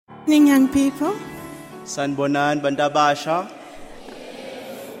Evening, young people. Sanibonani bantu abasha.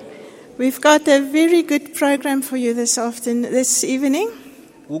 We've got a very good program for you this evening.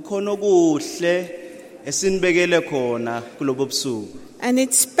 Kukhona okuhle esinibekele khona kulobo busuku. And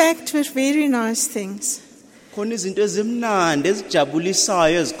it's packed with very nice things. Khona izinto ezimnandi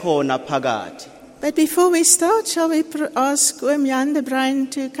ezijabulisayo ezikhona phakathi. But before we start, shall we ask Jan de Bruin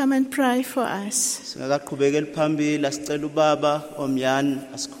to come and pray for us? Singakaqhubekeli phambili asicela ubaba omyani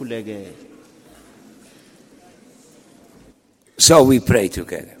asikhulekele. So we pray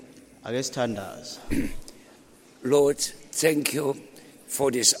together. Ake sithandaze. Lord, thank you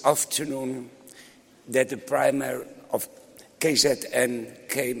for this afternoon that the primary of KZN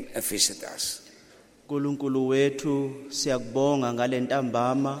came and visited us. Nkulunkulu wethu siyakubonga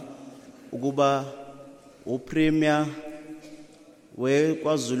ngalentambama ukuba upremier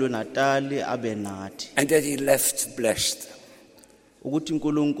weKwaZulu Natal abe nathi. And that he left blessed. Ukuthi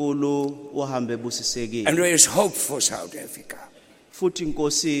uNkulunkulu uhambe busisekile. And there is hope for South Africa. Futhi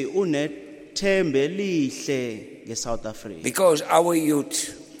inkosi unethembe lihle ngeSouth Africa. Because our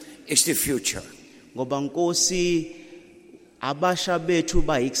youth is the future. Ngoba inkosi abasha bethu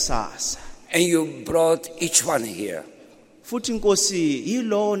bayikusasa. And you brought each one here Futhi inkosi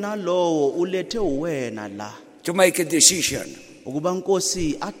yilo nalowo ulethe uwena la. to make a decision Ukuba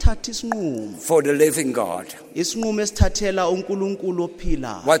inkosi athathe isinqumo. for the living God. Isinqumo esithathela uNkulunkulu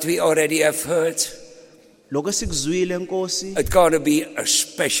ophila. What we already have heard, Lokho sikuzwile inkosi it's going to be a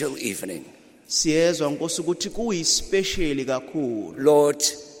special evening. siyezwa inkosi ukuthi kuyispecial kakhulu. Lord,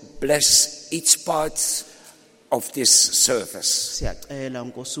 bless each part of this service, Siyacela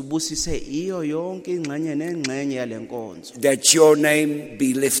inkosi ubusise iyo yonke ingxenye nengxenye yalenkonzo. that your name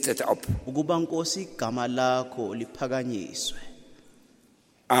be lifted up. Ukuba inkosi igama lakho liphakanyiswe.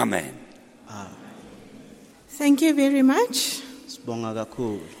 Amen. Thank you very much. Sibonga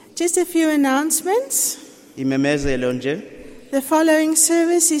kakhulu. Just a few announcements. Imemezelo nje. The following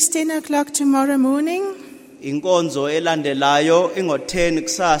service is 10 o'clock tomorrow morning. Inkonzo elandelayo ingo10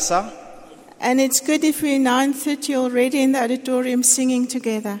 kusasa. And it's good if we're 9:30 already in the auditorium singing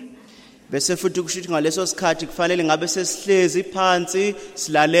together. Bese futhi kushithi ngaleso sikhathi kufanele ngabe sesihlezi phansi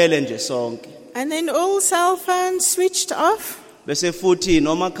silalele nje sonke. And then all cell phones switched off. Bese futhi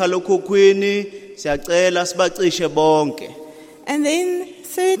nomakhalokhukhwini siyacela sibacishe bonke. And then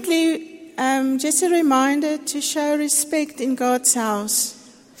thirdly, just a reminder to show respect in God's house.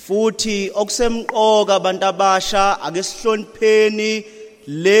 Futhi okusemqoka abantu abasha ake sihlonipheni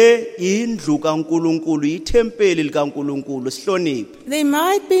le indlu kaNkuluNkulu ithempeli likaNkuluNkulu sihloniphe. There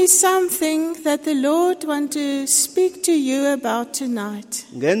might be something that the Lord wants to speak to you about tonight.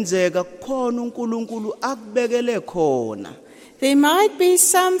 Ngenzeka kukhona uNkulunkulu akubekele khona. There might be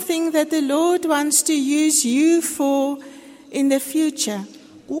something that the Lord wants to use you for in the future.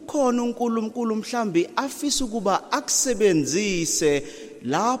 Kukhona uNkulunkulu mhlambi afisa ukuba akusebenzise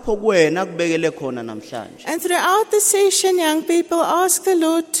lapho kuwena kubekele khona namhlanje. And throughout the session, young people, ask the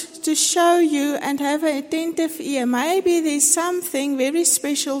Lord to show you and have an attentive ear. Maybe there's something very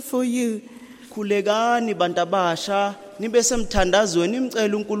special for you. Khulekani bantu abasha nibe semthandazweni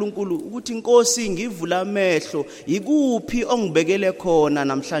imcela uNkulunkulu ukuthi inkosi ngivula amehlo ikuphi ongibekele khona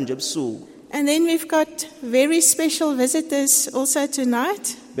namhlanje ebusuku. And then we've got very special visitors also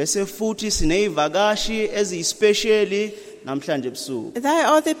tonight. Bese futhi sineyivakashi ezispecially namhlanje ebusuku. They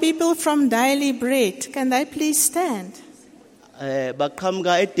are the people from Daily Bread. Can they please stand?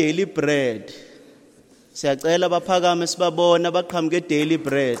 Baqhamuka eDaily Bread. Siyacela baphakame sibabona baqhamuka eDaily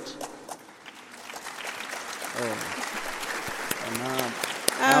Bread.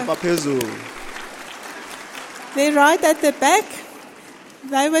 Apha phezulu. They're right at the back.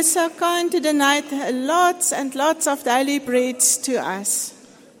 They were so kind to donate lots and lots of daily breads to us.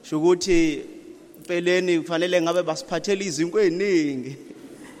 Shukuthi peleni kufanele ngabe basiphathele izinkwe eziningi.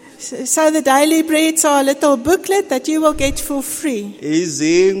 So the daily breads are a little booklet that you will get for free.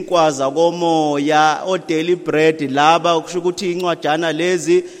 Izinkwa zakomoya o Daily Bread laba ukushukuthi incwajana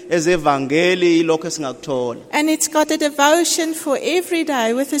lezi ezevangeli ilokho esingakuthola. And it's got a devotion for every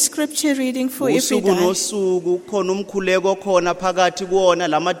day with a scripture reading for every Usuku day. nosuku khona umkhuleko khona phakathi kuona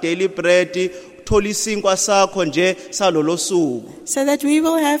lama Daily Bread uthola isinkwa sakho nje salolo suku. So that we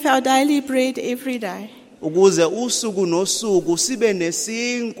will have our daily bread every day. Ukuze usuku nosuku sibe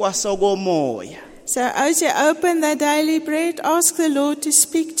nesinkwa sokomoya. So as you open the daily bread, ask the Lord to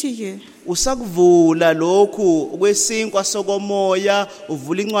speak to you. Usakuvula lokhu kwesinkwa sokomoya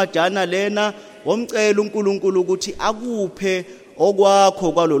uvula incwajana lena womcela uNkulunkulu ukuthi akuphe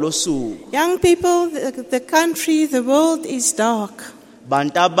okwakho kwalolo suku. Young people, the country, the world is dark.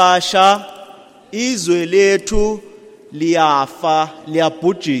 Bantu abasha izwe lethu liyafa,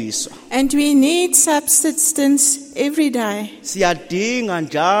 liyabhujiswa. And we need subsistence every day. Siyadinga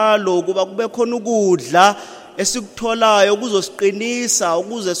njalo ukuba kube khona ukudla esikutholayo kuzosiqinisa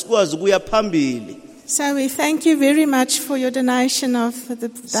ukuze sikwazi ukuya phambili. So we thank you very much for your donation of the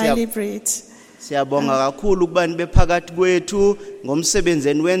daily bread. Siyabonga kakhulu ukuba nibe phakathi kwethu ngomsebenzi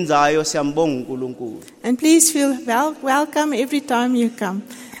enwenzayo, siyambonga uNkulunkulu. And please feel welcome every time you come.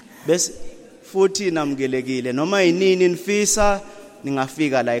 Bese futhi namkelekile noma yinini nifisa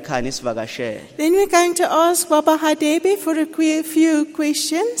ningafika la ekhaya nisivakashele. Then we're going to ask Baba Hadebe for a few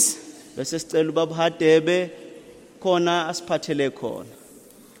questions. Bese sicela ubaba Hadebe khona asiphathele khona.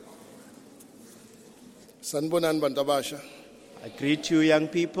 Sanibonani bantu abasha. I greet you young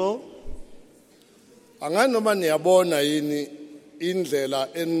people. Angani noma niyabona yini indlela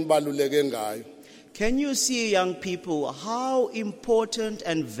enibaluleke ngayo. Can you see, young people, how important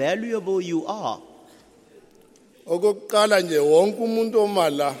and valuable you are? Okokuqala nje wonke umuntu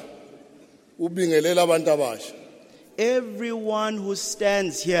omala ubingelela abantu abasha. Everyone who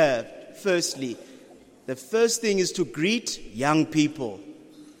stands here, firstly, the first thing is to greet young people.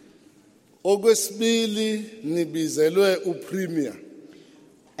 Okwesibili nibizelwe upremier.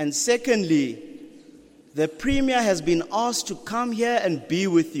 And secondly, the premier has been asked to come here and be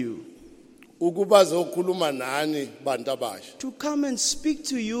with you, Ukuba zokhuluma nani bantu abasha. to come and speak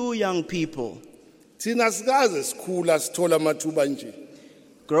to you, young people. Thina sikaze sikhula sithola amathuba nje.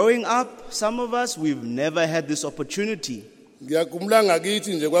 Growing up, some of us, we've never had this opportunity. Ngiyakhumbula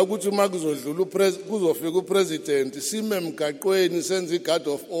ngakithi nje kwakuthi uma kuzodlula kuzofika upresident sime emgaqweni senze guard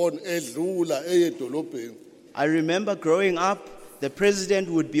of honor edlula eyedolobheni. I remember growing up, the president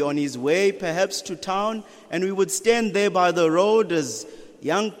would be on his way perhaps to town, and we would stand there by the road as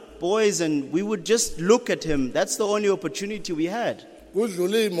young boys and we would just look at him. That's the only opportunity we had.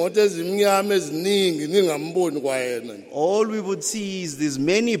 Kudlula imoto ezimnyama eziningi ningamboni kwayena. All we would see is these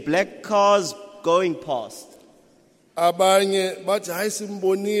many black cars going past. Abanye bathi hayi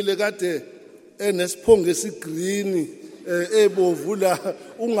simbonile kade enesiphongo esigreen ebovula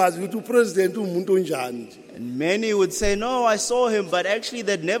ungazi ukuthi upresident umuntu onjani. And many would say, no, I saw him, but actually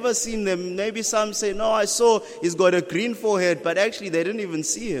they'd never seen them. Maybe some say, no, I saw he's got a green forehead, but actually they didn't even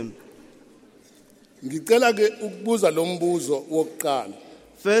see him. Ngicela ke ukubuza lo mbuzo wokuqala.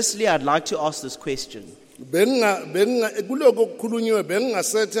 Firstly, I'd like to ask this question. Kuloko okukhulunyiwe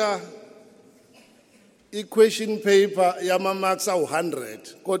bengingasetha i-question paper yama marks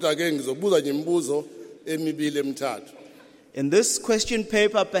awu100 kodwa ke ngizobuza nje imibuzo emibili emithathu. In this question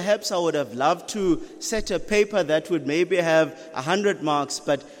paper, perhaps I would have loved to set a paper that would maybe have 100 marks,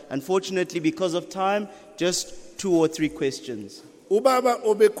 but unfortunately, because of time, just 2 or 3 questions. Ubaba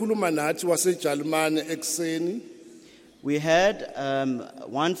obekhuluma nathi waseJalimane ekseni. We had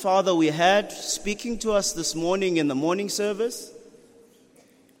one father we had speaking to us this morning in the morning service.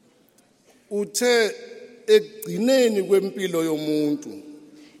 Uthe ekugcineni kwempilo yomuntu.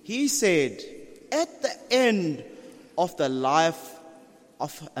 He said, at the end of the life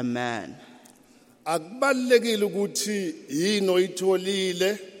of a man, Akubalekile ukuthi yini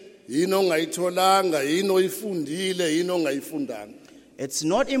oyitholile, yini ongayitholanga, yini oyifundile, yini ongayifundanga. it's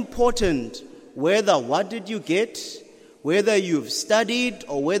not important whether what did you get, whether you've studied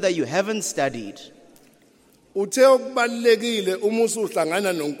or whether you haven't studied. Uthe okubalekile uma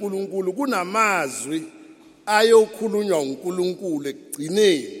usuhlangana noNkulunkulu kunamazwi ayokhulunywa uNkulunkulu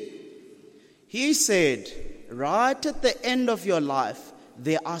ekugcineni. He said, right at the end of your life,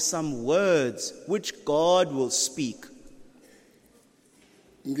 there are some words which God will speak.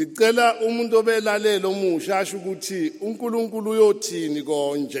 Ngicela umuntu obelalela omusha asho ukuthi uNkulunkulu uyothini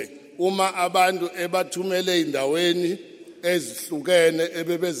konje uma abantu ebathumele endaweni ezihlukene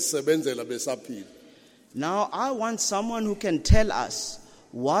ebebezisebenzela besaphila. Now, I want someone who can tell us,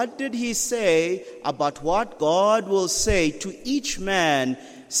 what did he say about what God will say to each man,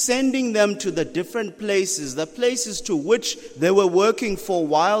 sending them to the different places, the places to which they were working for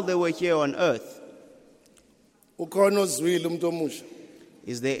while they were here on earth? Ukhona ozwile umuntu omusha.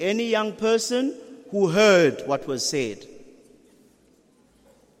 Is there any young person who heard what was said?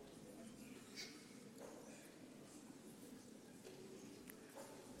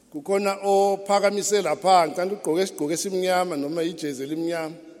 Kukhona ophakamise lapha ngicela ugqoke isigqoko esimnyama noma ijezi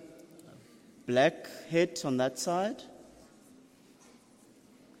elimnyama. Black hat on that side.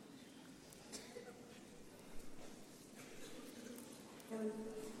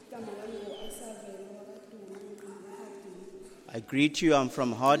 I greet you, I'm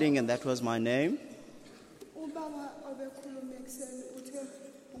from Harding, and that was my name. Ubaba obekhuluma ekseni uthe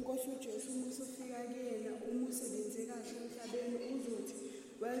uNkosi uJesu musufika kuyena umusebenze kahle emhlabeni uzothi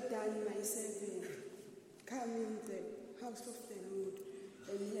well done my servant come in the house of the Lord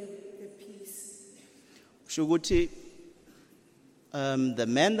and have the peace. Shuguti, the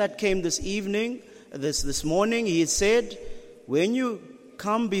man that came this morning, he said, when you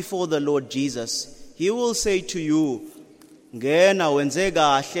come before the Lord Jesus, he will say to you, Ngena wenze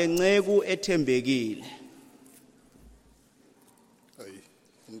kahle nceku ethembekile.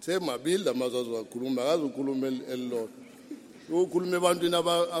 Ngithe mabili amazwi wakhuluma akaze ukhuluma elilodwa. Ukhuluma ebantwini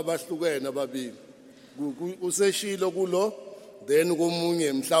abahlukene ababili. Useshilo kulo then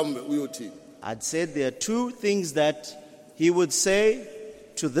komunye mhlawumbe uyothini. I'd said there are two things that he would say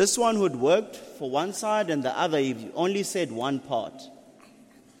to this one who had worked for one side and the other he only said one part.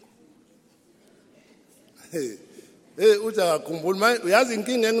 Uthi akakhumbuli manje uyazi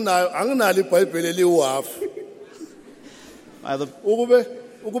inkinga enginayo anginalo iBhayibheli eliwafu.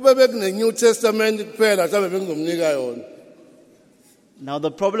 Ukube bekune New Testament kuphela mhlawumbe bengizomnika yona. Now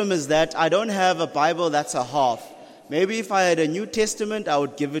the problem is that I don't have a Bible that's a half. Maybe if I had a New Testament, I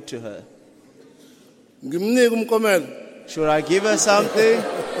would give it to her. Ngimnike umkomelo. Should I give her something?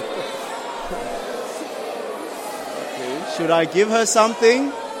 Should I give her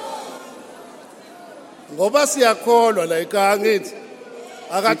something? Ngoba siyakholwa la ekhaya ngithi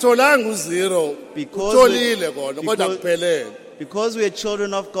akatholanga uzero utholile kona kodwa kuphelele. Because we are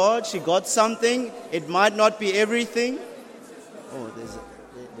children of God, she got something. It might not be everything. Oh,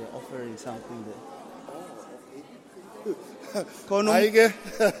 they're offering something there. Ayike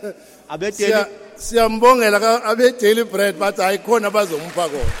siyambongela abe daily bread bathi ayikhona bazomupha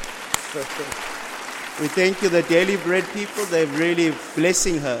kona. We thank you, the Daily Bread people. They're really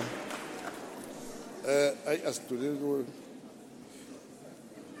blessing her.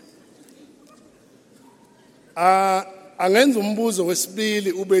 Angenza umbuzo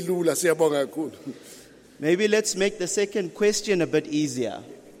wesibili ube lula siyabonga kakhulu. Maybe let's make the second question a bit easier.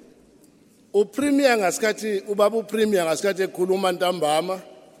 Upremier ngasikhathi ubaba upremier ngasikhathi ekhuluma ntambama.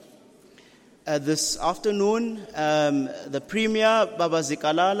 This afternoon, the Premier, Baba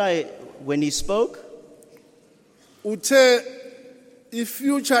Zikalala, when he spoke, uthe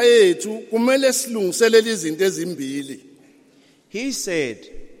ifuture yethu kumele silungiselele izinto ezimbili. He said,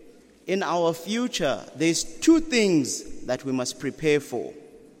 in our future, there's two things that we must prepare for.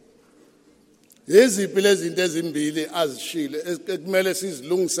 Yeziphi lezi zinto ezimbili azishile ekumele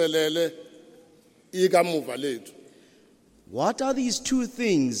sizilungiselele ikamuva lethu. What are these two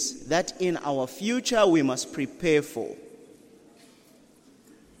things that in our future we must prepare for?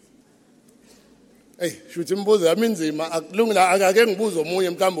 Shuthi imbuzo yami inzima akulungile akake ngibuze omunye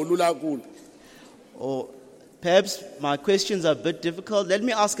mhlawumbe ulula kakhulu. Or perhaps my questions are a bit difficult. Let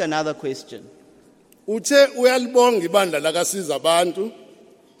me ask another question. Uthe uyalibonga ibandla lakasiza abantu.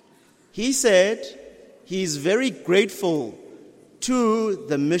 He said he is very grateful to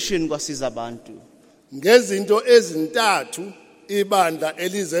the mission kwasiza abantu. Ngezinto ezintathu ibandla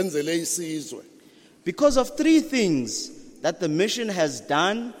elizenzele isizwe. Because of three things that the mission has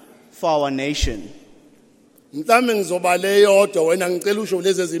done for our nation. Mhlawumbe ngizobale yodwa wena ngicela usho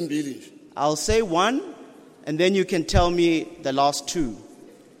lezi ezimbili nje. I'll say one and then you can tell me the last two.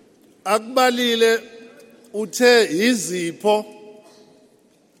 Akubalile uthe izipho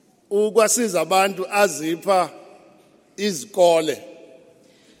ukwasiza abantu azipha izikole.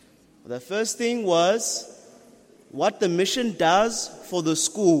 The first thing was what the mission does for the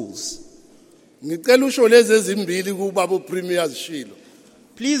schools. Ngicela usho lezi ezimbili kubaba upremier zishilo.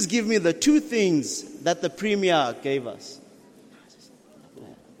 Please give me the two things that the Premier gave us.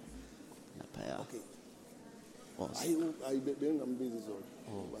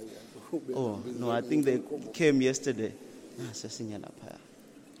 Oh, no, I think they came yesterday.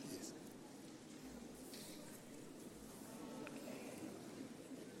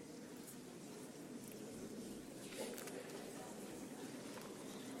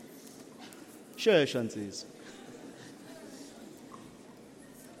 Sure, Shantis.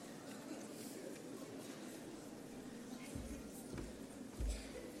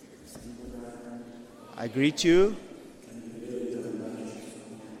 I greet you.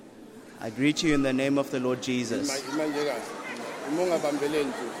 I greet you in the name of the Lord Jesus.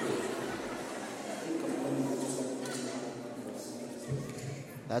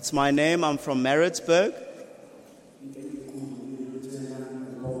 That's my name. I'm from Maritzburg.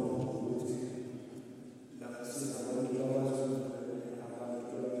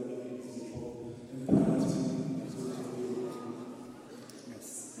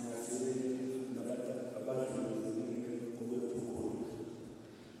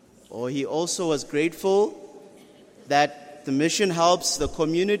 He also was grateful that the mission helps the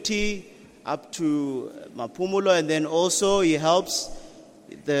community up to Mapumulo, and then also he helps,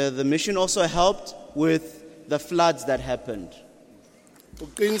 the mission also helped with the floods that happened.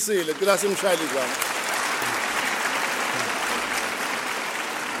 Uqinisile klasi mshayeli zami.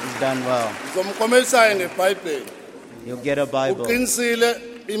 He's done well. Ngizomkomelisaya ngeBhayibheli. You'll get a Bible. Uqinisile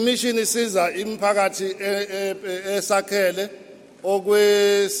imission isiza imphakathi esakhele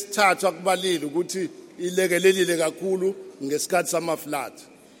okwesithathu akubalile ukuthi ilekelelile kakhulu ngesikhathi sama flood.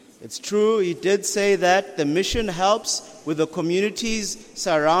 It's true, he did say that the mission helps with the communities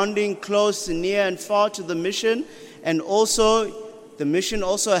surrounding, close, near, and far to the mission, and also the mission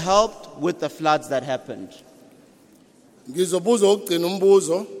also helped with the floods that happened. Ngizobuza ukugcina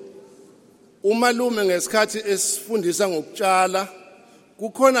umbuzo. Umalume ngesikhathi esifundisa ngokutshala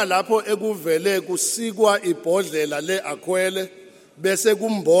kukhona lapho ekuvele kusikwa ibhodlela leakwele bese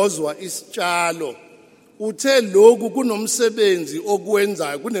kumbozwa isitshalo. Uthe lokhu kunomsebenzi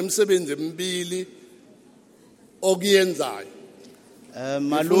okwenzayo kunemsebenzi emibili okuyenzayo.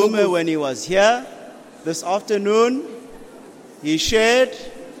 Malume, when he was here this afternoon, he shared.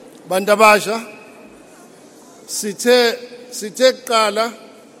 Bandabasha sithe qala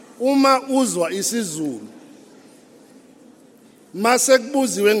uma uzwa isizulu mase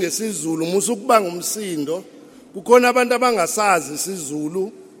kubuziwe ngesizulu musukubanga umsindo kukhona abantu abangasazi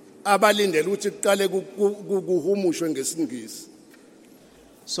isizulu abalindele ukuthi kuqale kuhumushwe ngesingisi.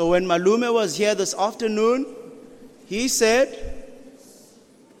 So when Malume was here this afternoon, he said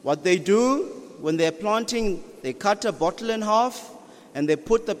what they do when they're planting, they cut a bottle in half and they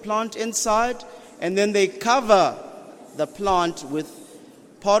put the plant inside and then they cover the plant with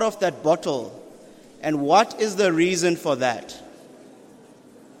part of that bottle. And what is the reason for that?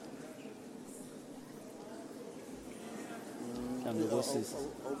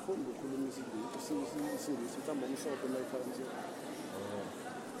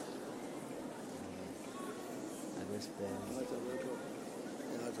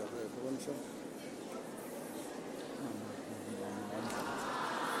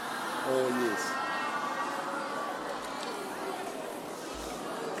 Oh yes.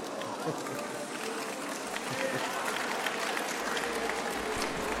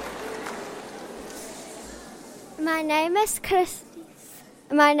 My name is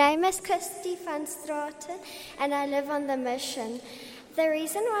Christy van Straten, and I live on the mission. The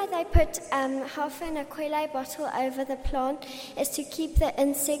reason why they put half an aquile bottle over the plant is to keep the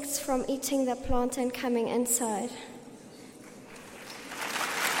insects from eating the plant and coming inside.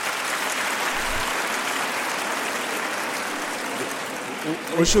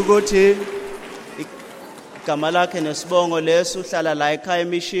 Ushukuthi igama lakhe nesibongo leso uhlala la ekhaya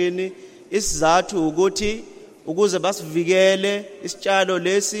emishini isizathu ukuthi ukuze basivikele isitshalo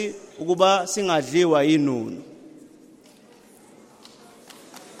lesi ukuba singadliwa yinunu.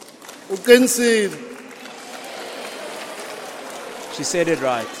 Uqinisile. She said it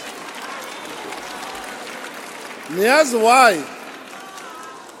right. Niyazi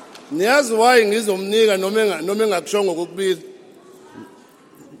why ngizomnika noma engakushongo kokubili.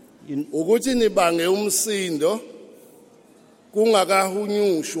 Ukuthi nibange umsindo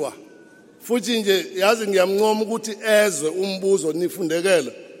kungakahunyushwa. Futhi nje yazi ngiyamncoma ukuthi ezwe umbuzo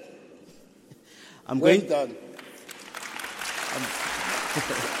nifundekele. I'm going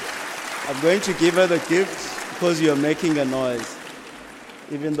to give her the gift because you're making a noise,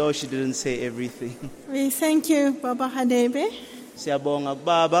 even though she didn't say everything. We thank you, Baba Hadebe. Siyabonga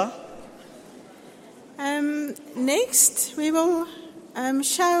kubaba. Next, we will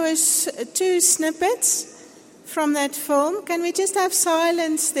show us 2 snippets from that film. Can we just have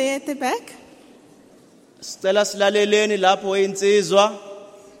silence there at the back? Sicela silaleleni lapho insizwa.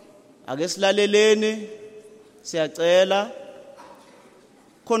 Ake silaleleni. Siyacela.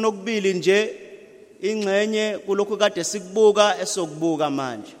 Khona okubili nje ingcenye kulokho kade sikubuka esokubuka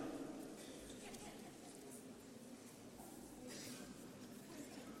manje.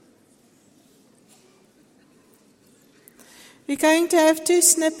 We're going to have 2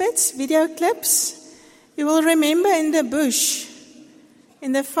 snippets, video clips. You will remember in the bush,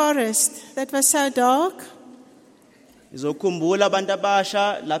 in the forest, that was so dark. Izokhumbula abantu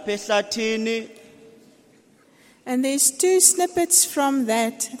abasha lapha ehlathini. And there's 2 snippets from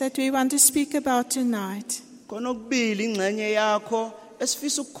that we want to speak about tonight. Khona okubili ingcenye yakho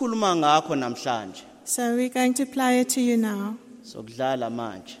esifisa ukukhuluma ngakho namhlanje. So we're going to play it to you now. Sokudlala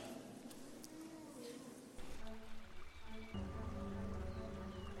manje.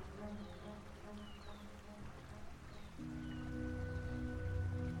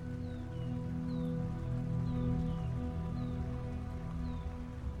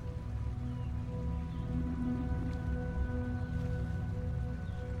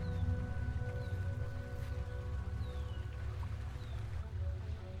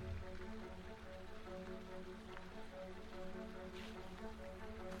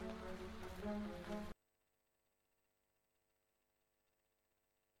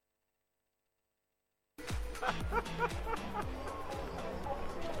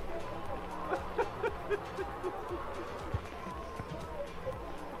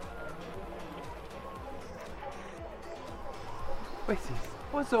 Wesisi,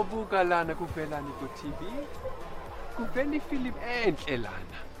 uzobuka lana kuvelani ku-TV? Kuvela ifilimu enhle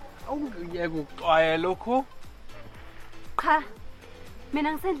lana. Awungiyeke uxwaye lokho? Cha,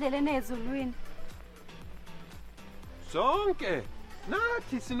 mina ngisendleleni ezulwini. Sonke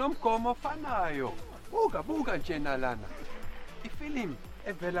nathi sinomgomo ofanayo. Buka nje nalana. Ifilimu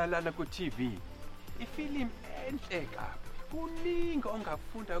evela lana ku-TV. Ifilimu enhle kabi. Kuningi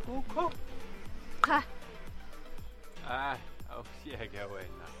ongafunda kukho. Cha, Awusiyeke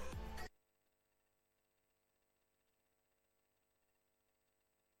wena.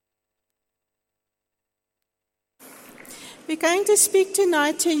 We're going to speak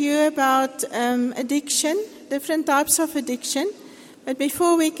tonight to you about addiction, different types of addiction. But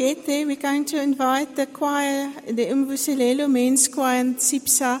before we get there, we're going to invite the choir, the Umvuselelo Men's Choir and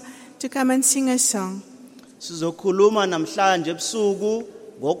Sipsa, to come and sing a song. Sizokhuluma namhlanje ebusuku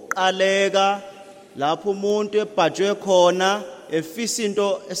ngokuqaleka lapho umuntu ebhajwe khona efisa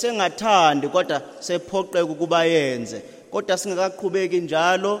into esengathandi kodwa sephoqeka ukuba yenze. Kodwa singakaqhubeki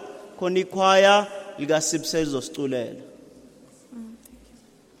njalo khona ichoir lika Sipsa izosiculela.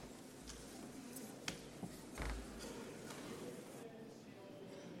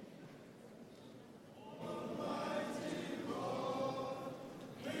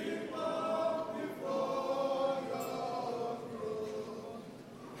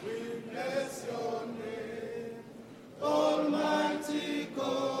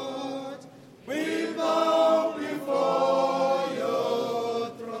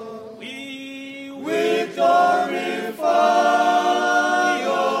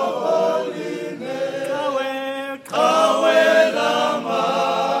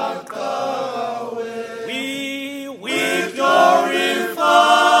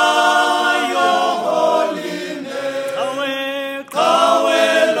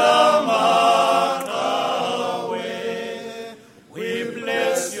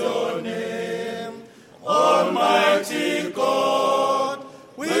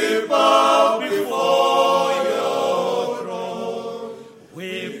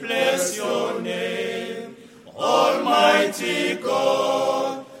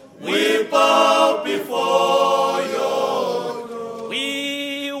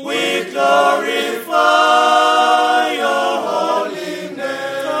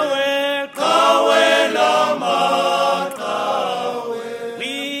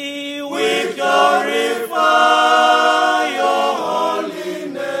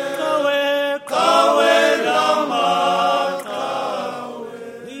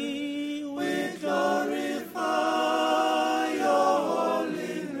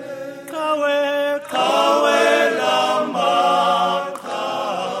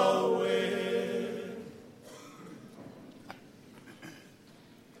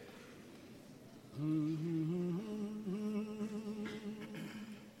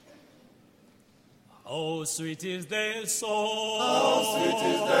 How sweet is their song. How sweet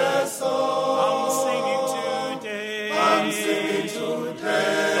is their song. I'm singing today. I'm singing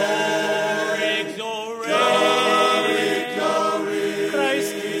today. Glory, glory. Glory, glory.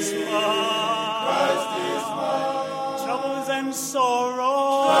 Christ is mine. Christ is mine. Troubles and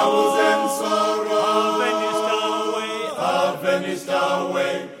sorrow. Troubles and sorrow. Are vanished away. Are vanished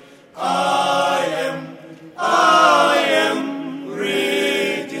away. I am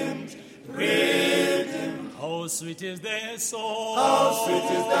redeemed. Redeemed. How sweet is their song. How sweet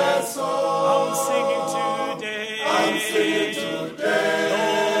is their song. I'm singing today. I'm singing today.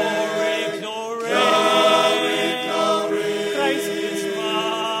 Glory, glory. Glory, glory. Christ is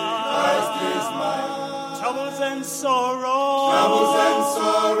mine. Christ is mine. Troubles and sorrow. Troubles and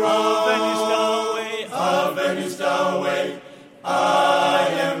sorrow. Are vanished away. Are vanished away. I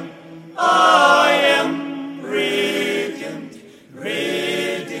am redeemed.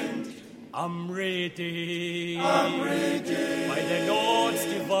 Redeemed. I'm redeemed. I'm redeemed. By the Lord's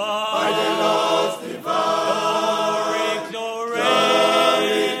divine. By the Lord's divine. Glory, glory.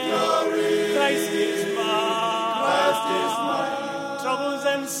 Glory, glory. Christ is mine. Christ is mine. Troubles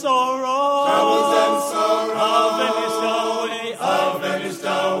and sorrow. Troubles and sorrow. Are vanished away. Are vanished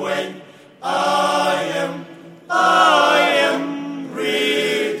away. I am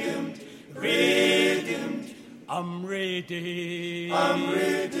redeemed. Redeemed. I'm redeemed. I'm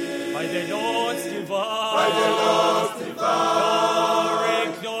redeemed. By the Lord's divine. By the Lord's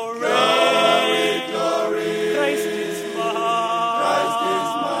divine. Glory, glory. Glory, glory. Christ is mine. Christ is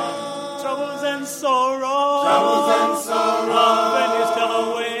mine. Troubles and sorrow. Troubles and sorrow. Are vanished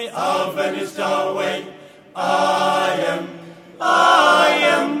away. Are vanished away. I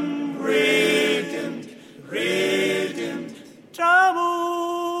am redeemed. Redeemed.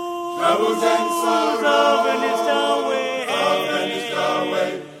 Troubles and sorrow. Are vanished away. Are vanished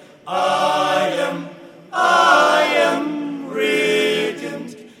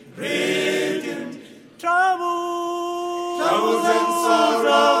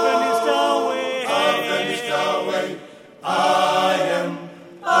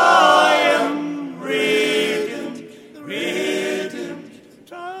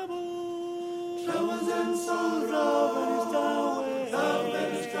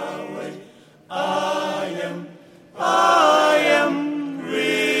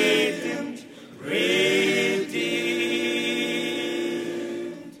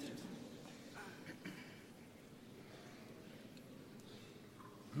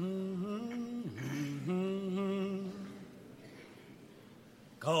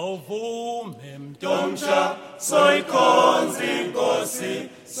Khawuvume Domsha soikhonza inkosi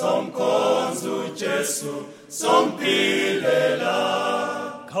somkhonza uJesu somphilela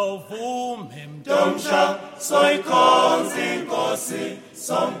khawuvume Domsha soikhonza inkosi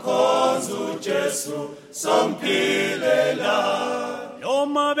somkhonza uJesu somphilela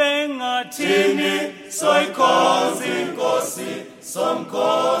noma bengathi Thini soikhonza inkosi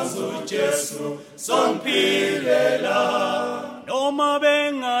somkhonza uJesu somphilela noma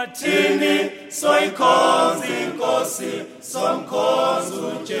bengathi Thini soikhonza inkosi somkhonza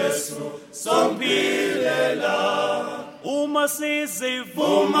uJesu somphilela uma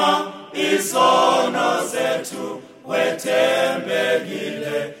sizivuma izono zethu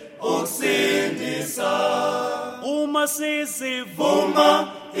wethembekile ukusindisa uma sizivuma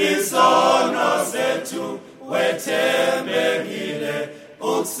Uma izono zethu wethembekile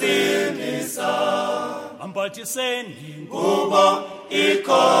ukusindisa ambathiseni Ngubo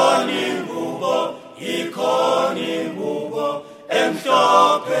ikhona ingubo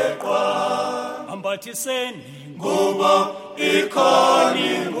emhlophe qwa ambathiseni Ngubo ikhona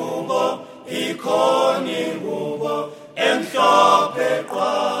ingubo emhlophe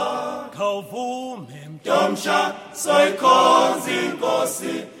qwa khawuvume Domsha soikhonza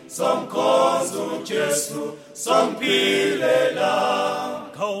inkosi somkhonza uJesu somphilela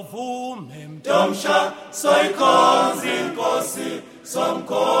khawuvume Domsha soikhonza inkosi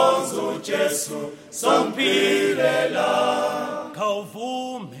somkhonza uJesu somphilela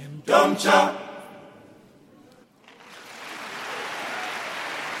khawuvume Domsha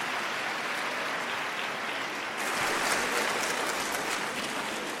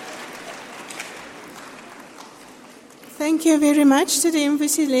Thank you very much to the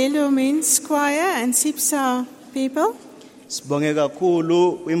Mvusilelo Men's Choir and SIPSA people. Sibonge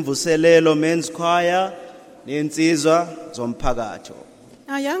kakhulu imvuselelo men's choir nensizwa zomphakatho.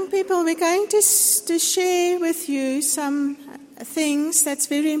 Now, young people, we're going to share with you some things that's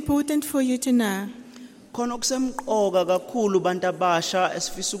very important for you to know. Khona okusemqoka kakhulu bantu abasha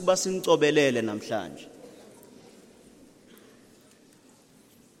esifisa ukuba sinicobelele namhlanje.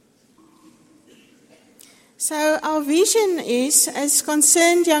 So our vision is, as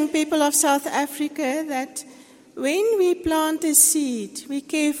concerned young people of South Africa, that when we plant a seed, we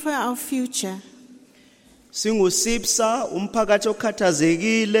care for our future. Singusipsa umphakathi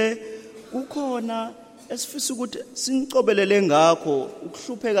okhathazekile kukhona esifisa ukuthi sinicobelele ngakho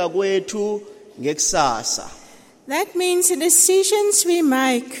ukuhlupheka kwethu ngekusasa. That means the decisions we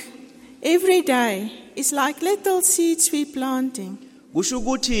make every day is like little seeds we're planting. Kusho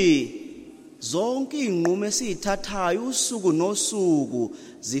ukuthi zonke inqumo esizithathayo usuku nosuku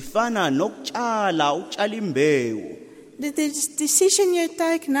zifana nokutshala imbewu. The decision you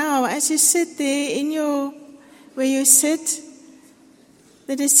take now as you sit there where you sit,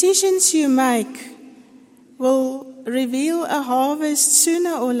 the decisions you make will reveal a harvest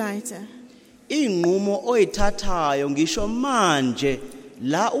sooner or later. Inqumo oyithathayo ngisho manje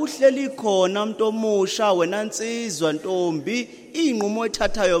la uhleli khona umuntu omusha wena nsizwa ntombi inqumo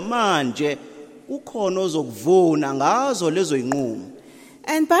oyithathayo manje ukhona ozokuvuna ngazo lezo inqumo.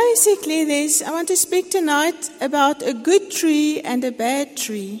 And basically I want to speak tonight about a good tree and a bad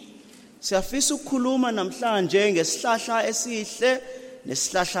tree. Siyafisa ukukhuluma namhlanje ngesihlahla esihle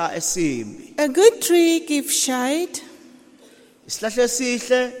nesihlahla esimbi. A good tree gives shade. Isihlahla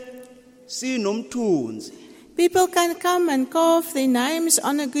esihle sinomthunzi. People can come and carve their names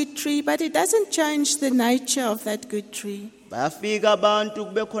on a good tree, but it doesn't change the nature of that good tree. Bayafika abantu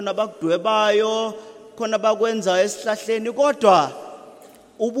kube khona bakudwebayo khona bakwenza esihlahleni kodwa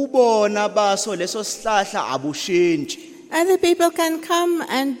ububona baso leso sihlahla abushintshi. Other people can come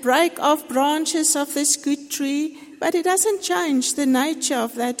and break off branches of this good tree, but it doesn't change the nature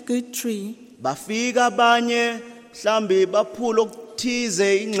of that good tree. Bafika abanye mhlambi baphula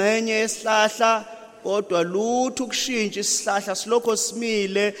okuthize ingxenye yesihlahla kodwa lutho ukushintsha isihlahla silokho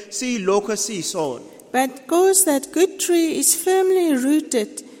simile siyilokho esiyisona. But because that good tree is firmly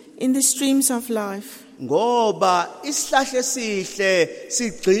rooted in the streams of life. Ngoba isihlahla esihle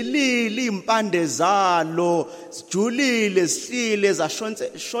sigcilile impande zalo sijulile sihlile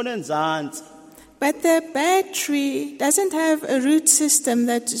zashona enzansi. But the bad tree doesn't have a root system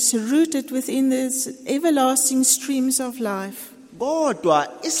that is rooted within the everlasting streams of life. Kodwa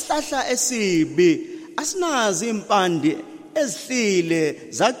isihlahla esibi asinazi impande ezihlile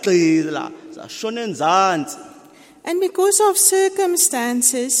zagcila zashona enzansi. And because of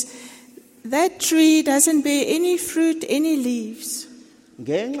circumstances, that tree doesn't bear any fruit, any leaves.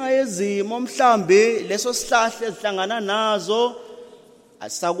 Ngenxa yezimo mhlambi leso sihlahla ezihlangana nazo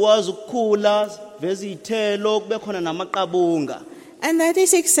asakwazi ukukhula veze izithelo kube khona namaqabunga. And that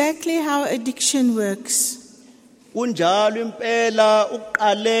is exactly how addiction works. Kunjalo impela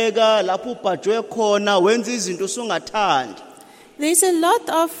uqaleka lapho ubhajwe khona wenza izinto usungathandi. There's a lot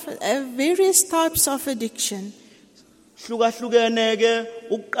of various types of addiction. Hlukahlukene ke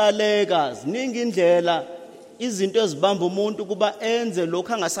uqaleka ziningi indlela izinto ezibamba umuntu kuba enze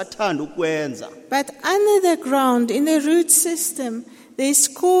lokho angasathanda ukwenza. But under the ground, in the root system, there's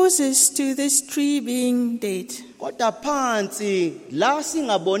causes to this tree being dead. Kodwa phansi la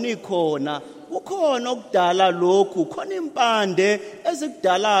singaboni khona ukhona okudala lokhu, khona impande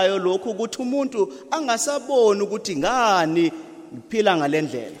ezikudalayo lokhu ukuthi umuntu angasaboni ukuthi ngani iphila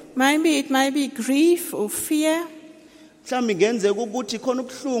ngalendlela. Maybe it may be grief or fear. Mhlawumbe ngenzeka ukuthi khona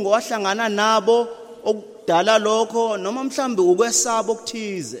ubuhlungu wahlangana nabo okudala lokho noma mhlawumbe ukwesaba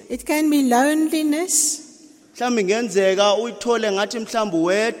okuthize. It can be loneliness, Mhlawumbe ngenzeka uyithole ngathi mhlawumbe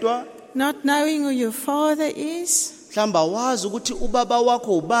wedwa, not knowing who your father is. mhlawumbe awazi ukuthi ubaba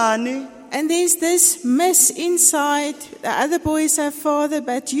wakho ubani. And there's this miss inside, the other boys have father,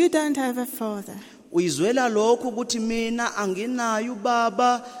 but you don't have a father. Uyizwela lokho ukuthi mina anginayo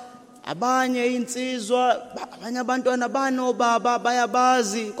ubaba, abanye insizwa, abanye abantwana banobaba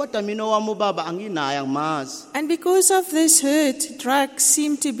bayabazi, kodwa mina owami ubaba anginaye angimazi. And because of this hurt, drugs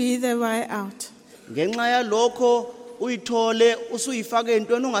seem to be the way out. Ngenxa yalokho uyithole usuyifaka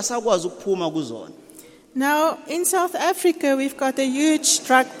entweni ungasakwazi ukuphuma kuzona. Now, in South Africa, we've got a huge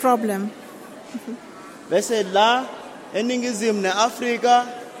drug problem. Bese la eningizimu neAfrika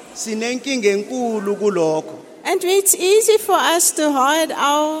sinenkinga enkulu kulokho. And it's easy for us to hide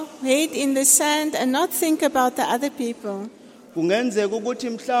our head in the sand and not think about the other people. Kungenzeka ukuthi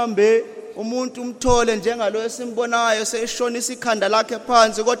mhlambe umuntu umthole njengalo esimbonayo seshonisa ikhanda lakhe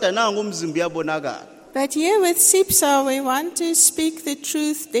phansi kodwa nangu umzimba uyabonakala. But here with Sipsa, we want to speak the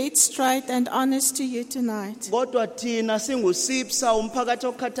truth, dead straight and honest to you tonight. Kodwa thina singusipsa umphakathi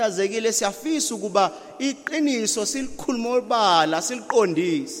okhathazekile siyafisa ukuba iqiniso silikhuluma obala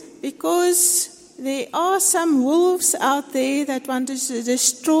siliqondise. Because there are some wolves out there that want to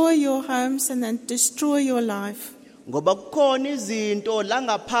destroy your homes and then destroy your life. Ngoba kukhona izinto la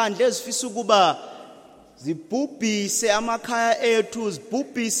ngaphandle ezifisa ukuba zibhubhise amakhaya ethu,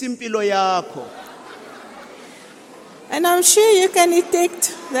 zibhubhise impilo yakho. And I'm sure you can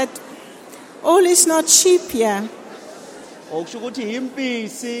detect that all is not sheep here. Okusho ukuthi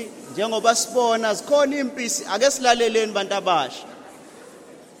impisi njengoba sibona zikhona impisi ake silaleleni bantu abasha.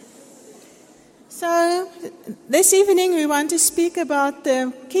 So this evening we want to speak about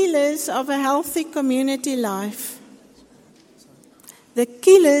the killers of a healthy community life. The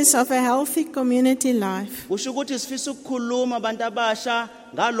killers of a healthy community life. Kusho ukuthi sifisa ukukhuluma abantu abasha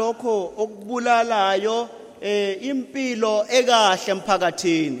ngalokho okubulalayo impilo ekahle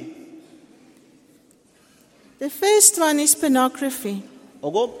emphakathini. The first one is pornography.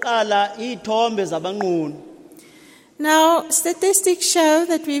 Okokuqala izithombe zabanqunu. Now, statistics show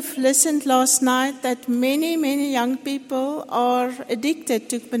that we've listened last night that many young people are addicted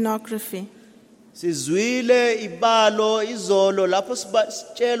to pornography. Sizwile ibalo izolo lapho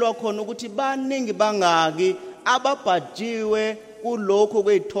sitshelwa khona ukuthi baningi bangaki ababhajiwe kulokho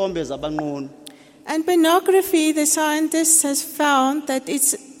kwezithombe zabanqunu. And pornography, the scientists has found that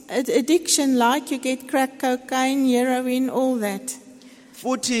it's an addiction like you get crack cocaine, heroin, all that.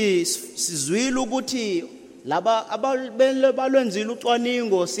 Futhi sizwile ukuthi laba abalwenzile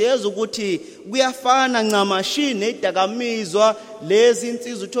ucwaningo siyeza ukuthi kuyafana ncamashi nezidakamizwa lezi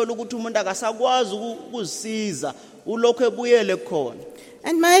insizwa uthola ukuthi umuntu akasakwazi ukuzisiza ulokho ebuyele khona.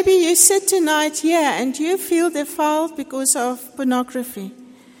 And maybe you sit tonight here and you feel defiled because of pornography.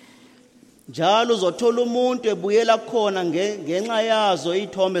 Njalo uzothola umuntu ebuyela khona ngenxa yazo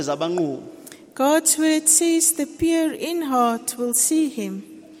izithombe zabanqunu. God's word says the pure in heart will see him.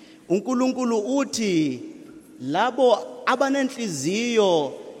 uNkulunkulu uthi labo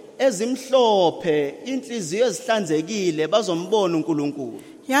abanenhliziyo ezimhlophe inhliziyo ezihlanzekile bazombona uNkulunkulu.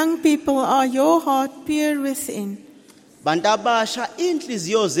 Young people, are your heart pure within? Bantu abasha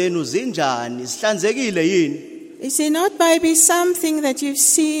inhliziyo zenu zinjani zihlanzekile yini? Is there not maybe something that you've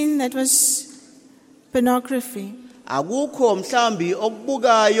seen that was pornography? Akukho mhlambi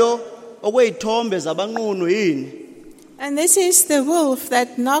okubukayo okwezithombe zabanqunu yini? And this is the wolf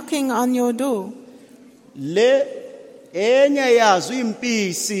that knocking on your door. Le enye yazo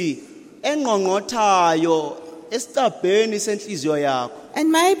impisi engqongqothayo esicabheni senhliziyo yakho.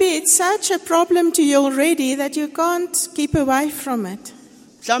 And maybe it's such a problem to you already that you can't keep away from it.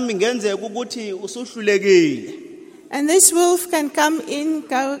 Mhlambi ngenzeka ukuthi usuhlulekile. And this wolf can come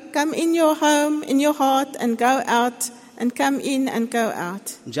in your home, in your heart, and go out and come in and go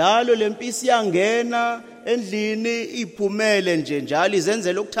out. njalo lempisi yangena endlini iphumele nje njalo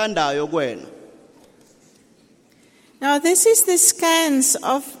izenzele ukuthandayo kwena. Now this is the scans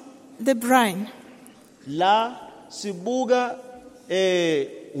of the brain. La sibuka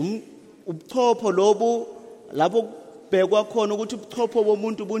ubuchopho lobu lapho kubhekwa khona ukuthi ubuchopho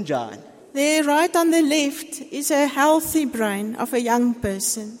bomuntu bunjani. There right on the left is a healthy brain of a young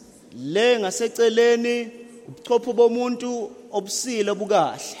person. Le ngaseceleni ubuchopho bomuntu obusile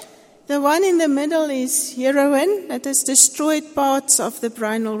bukahle. The one in the middle is heroin that has destroyed parts of the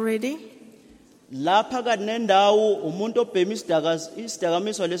brain already. Lapha kanendawo umuntu obhema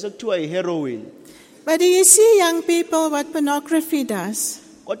isidakamiswa lesekuthiwa iheroin. But do you see, young people, what pornography does?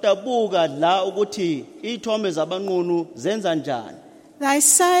 Kodwa buka la ukuthi izithombe zabanqunu zenza njani. They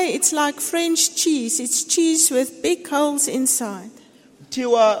say it's like French cheese. It's cheese with big holes inside.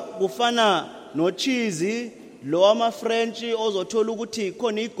 Kuthiwa kufana no cheese lo ama French ozothola ukuthi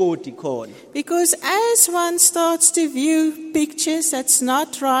khona igodi khona. Because as one starts to view pictures that's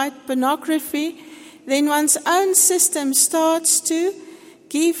not right, pornography, then one's own system starts to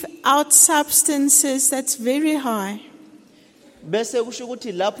give out substances that's very high. Bese kusho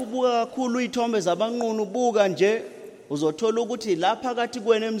ukuthi lapho ubuka kakhulu izithombe zabanqunu buka nje uzothola ukuthi lapha kathi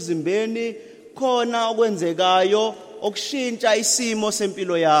kwena emzimbeni khona okwenzekayo okushintsha isimo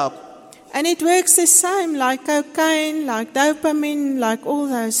sempilo yakho. And it works the same like cocaine, like dopamine, like all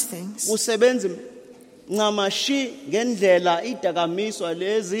those things. Kusebenza ncamashi ngendlela idakamiswa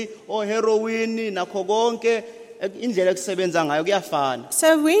lezi o heroin nakho konke indlela kusebenza ngayo kuyafana.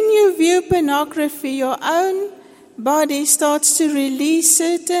 So when you view pornography, your own body starts to release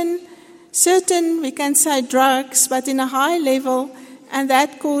certain, we can say drugs, but in a high level, and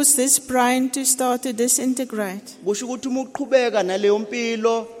that causes this brain to start to disintegrate. Kusho ukuthi uma uqhubeka naleyo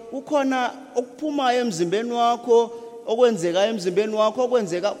mpilo ukhona okuphuma emzimbeni wakho okwenzeka emzimbeni wakho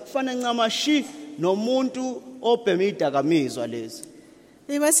okwenzeka kufana ncamashi nomuntu obhema idakamizwa lezi.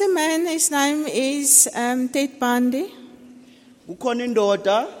 There was a man, his name is Ted Bundy. Kukhona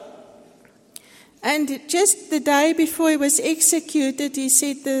indoda. And just the day before he was executed, he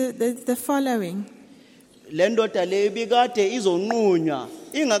said the following. Le ndoda le ibikade izonqunywa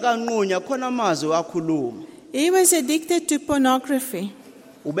ingakanqunywa khona amazwi wakhuluma. He was addicted to pornography.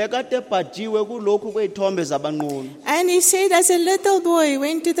 Ubekade ebhajiwe kulokhu kwezithombe zabanqunu. And he said as a little boy he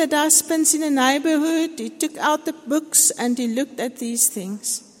went to the dustbins in the neighborhood, he took out the books and he looked at these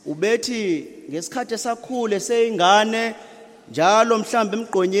things. Ubethi ngesikhathi esakhule seyingane njalo mhlambe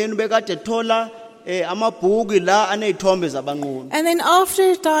emgqonyeni bekade ethola amabhuku la anezithombe zabanqunu. And then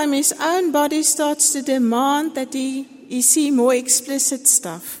after a time his own body starts to demand that he see more explicit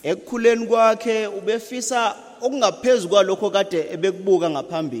stuff. Ekukhuleni kwakhe ubefisa okungaphezulu kwalokho kade ebekubuka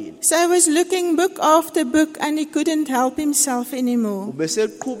ngaphambili. So he was looking book after book and he couldn't help himself anymore. Ubese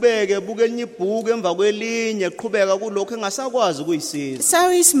eqhubeke ebuka elinye ibhuku emva kwelinye eqhubeka kulokho engasakwazi ukuyisiza. So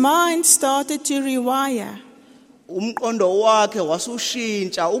his mind started to rewire. Umqondo wakhe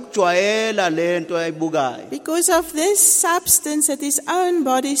wasushintsha ukujwayela lento ayibukayo. Because of this substance that his own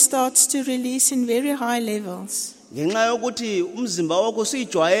body starts to release in very high levels. Ngenxa yokuthi umzimba wakho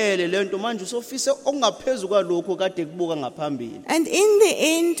usijwayele lento manje usofise okungaphezulu kwalokho kade kubuka ngaphambili. And in the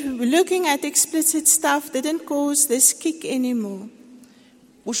end, looking at explicit stuff didn't cause this kick anymore.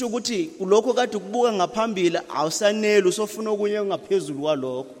 Kusho ukuthi kulokho kade kubuka ngaphambili awusanele usofuna okunye ongaphezulu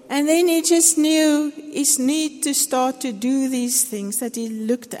kwalokho. And then he just knew his need to start to do these things that he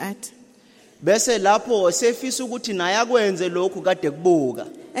looked at. Bese lapho sefisa ukuthi naye akwenze lokho kade kubuka.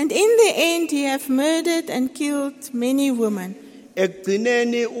 And in the end, he have murdered and killed many women.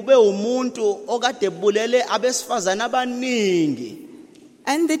 Ekugcineni ube umuntu okade bulele abesifazana abaningi.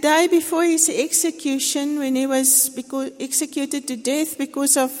 And the day before his execution, when he was executed to death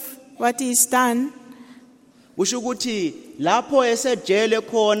because of what he's done, Kusho ukuthi lapho esejele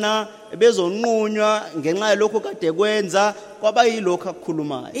khona bezonqunywa ngenxa yalokho kade kwenza kwaba yilokho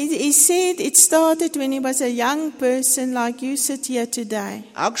akukhulumayo. he said it started when he was a young person like you sit here today.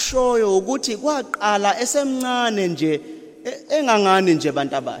 Akushoyo ukuthi kwaqala esemncane nje engangani nje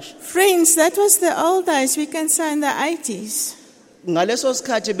bantu abasha. Friends, that was the old days, we can say in the 80s. Ngaleso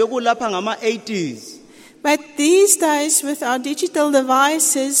sikhathi bekulapha ngama 80s. But these days with our digital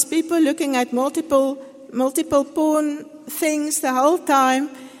devices, people looking at multiple porn things the whole time,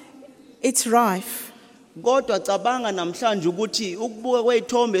 it's rife. Kodwa cabanga namhlanje ukuthi ukubuka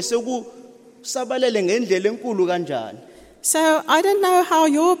kwezithombe sekusabalele ngendlela enkulu kanjani. So I don't know how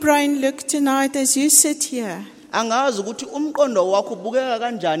your brain looked tonight as you sit here. Angazi ukuthi umqondo wakho ubukeka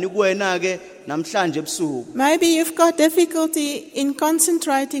kanjani kuwena ke namhlanje ebusuku. Maybe you've got difficulty in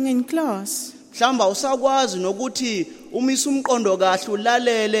concentrating in class. Mhlamba usakwazi nokuthi umisa umqondo kahle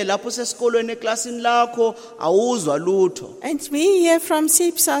ulalele lapho sesikolweni eklasini lakho awuzwa lutho. And we here from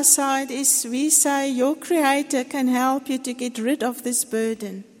SIPSA side we say your Creator can help you to get rid of this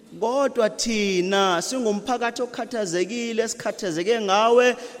burden. Kodwa thina singumphakathi okhathazekile esikhathazeke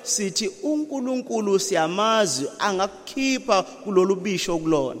ngawe sithi uNkulunkulu siyamazi angakukhipha kulolu bisho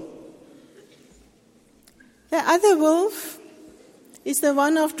kulona. The other wolf is the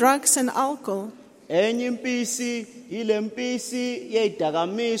one of drugs and alcohol. Enye impisi ile mpisi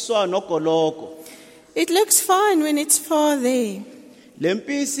yeidakamiswa nogoloko. It looks fine when it's far there. Le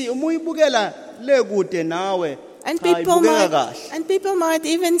mpisi uma uyibukela le kude nawe And cha ibukeka kahle. people might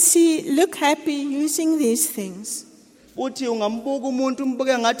even look happy using these things. Uthi ungambuka umuntu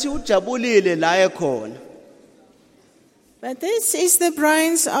umbuke ngathi ujabulile la ekhona. But this is the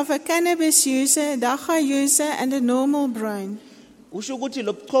brains of a cannabis user, a dacha user, and a normal brain. Usho ukuthi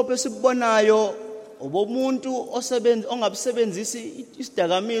lo buchopho esibubonayo obomuntu ongabusebenzisi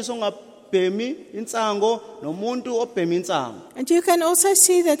isidakamiso ongabhemi insango nomuntu obhemi insango. And you can also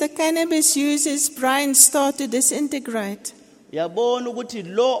see that the cannabis user's brain start to disintegrate. Yabona ukuthi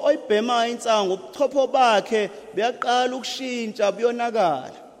lo oyibhema insango ubuchopho bakhe buyaqala ukushintsha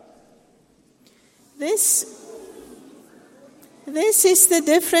buyonakala. This is the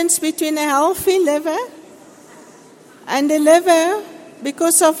difference between a healthy liver and a liver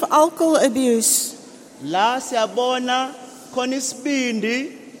because of alcohol abuse. La siyabona khona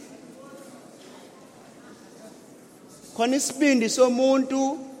isibindi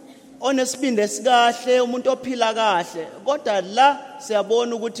somuntu onesibindi esikahle umuntu ophila kahle kodwa la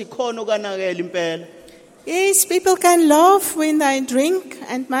siyabona ukuthi khona okanakela impela. Yes, people can laugh when they drink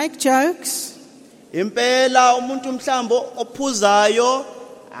and make jokes. Impela umuntu mhlambo ophuzayo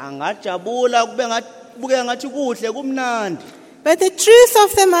angajabula kubuke ngathi kuhle kumnandi. But the truth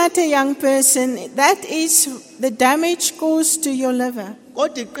of the matter, young person, that is the damage caused to your liver.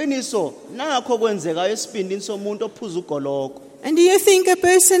 Kodwa iqiniso nakho kwenzeka esibindini somuntu ophuza ugoloko. And do you think a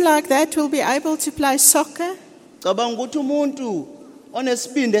person like that will be able to play soccer? Cabanga ukuthi umuntu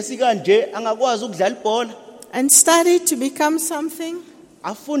onesibindi esikanje angakwazi ukudlala ibhola and study to become something?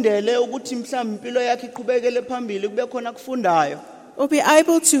 Afundele ukuthi mhlawumbe impilo yakhe iqhubekele phambili kube khona kufundayo. Or be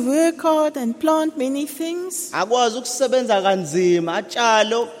able to work hard and plant many things? Akwazi ukusebenza kanzima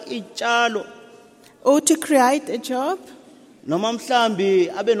atshalo itshalo. Or to create a job? Noma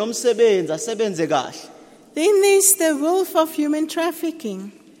mhlawumbe abe nomsebenzi asebenze kahle. Then there's the wolf of human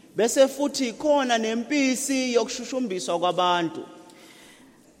trafficking. Bese futhi khona nempisi yokushushumbiswa kwabantu.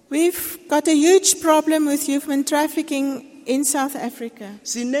 We've got a huge problem with human trafficking in South Africa.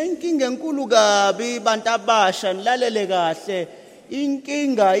 Sinenkinga enkulu kabi bantu abasha nilalele kahle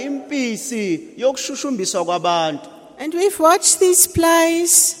inkinga impisi yokushushumbiswa kwabantu. And we've watched these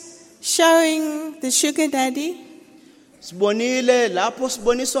plays showing the sugar daddy. Sibonile lapho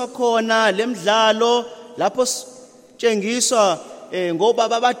siboniswa khona lemidlalo lapho sitshengiswa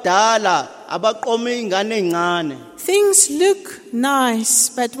ngobaba abadala abaqoma ingane ezincane. Things look nice,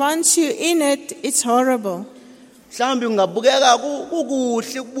 but once you're in it, it's horrible. Mhlambi ungabukeka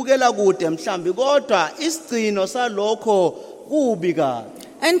kukuhle kubukela kude mhlambi kodwa isigcino salokho kubi kabi.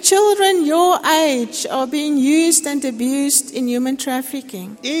 And children your age are being used and abused in human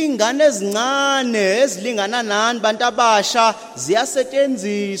trafficking. Ingane ezincane ezilingana nani bantu abasha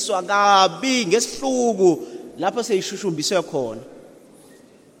ziyasetshenziswa kabi ngesihluku lapho seyishushumbiswe khona.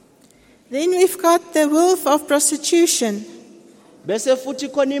 Then we've got the wolf of prostitution. Bese futhi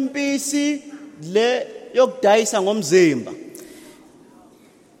khona impisi le yokudayisa ngomzimba.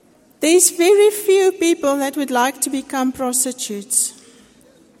 There's very few people that would like to become prostitutes.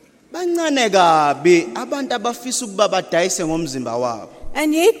 Bancane kabi abantu abafisa ukuba badayise ngomzimba wabo.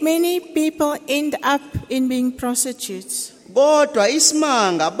 And yet many people end up in being prostitutes. Kodwa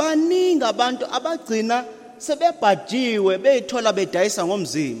isimanga baningi abantu abagcina sebebhajiwe beyithola bedayisa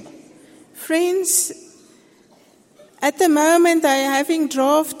ngomzimba. Friends, at the moment they are having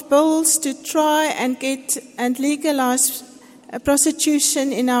draft bills to try and get and legalize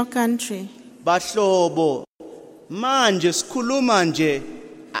prostitution in our country. Bahlobo manje sikhuluma nje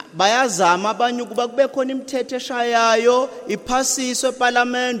bayazama abanye ukuba kube khona imithetho eshayayo iphasiswe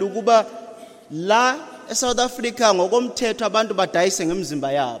eParliament ukuba la eSouth Africa ngokomthetho abantu badayise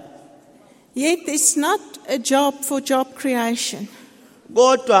ngemizimba yabo. Yet it's not a job for job creation.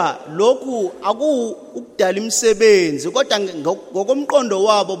 Kodwa lokhu ukudala imisebenzi kodwa ngokomqondo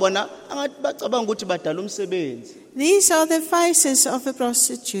wabo bona angathi bacabanga ukuthi badala umsebenzi. These are the faces of a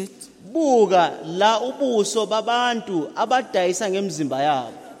prostitute. Buka la ubuso babantu abadayisa ngemizimba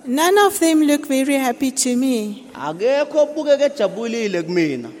yabo. None of them look very happy to me. Akekho obukeke ejabulile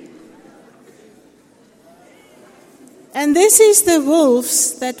kumina. And this is the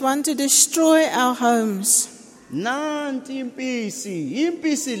wolves that want to destroy our homes. Nanti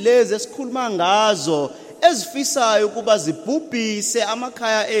impisi lezi esikhuluma ngazo ezifisayo kuba zibhubhise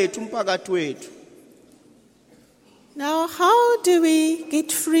amakhaya ethu umphakathi wethu. Now, how do we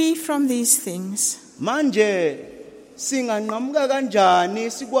get free from these things? Manje singanqamuka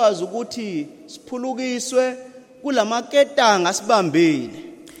kanjani sikwazi ukuthi siphulukiswe kulamaketanga sibambile?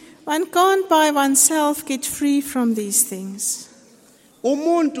 One can't by oneself get free from these things.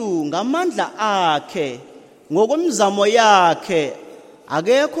 Umuntu ngamandla akhe ngokomzamo yakhe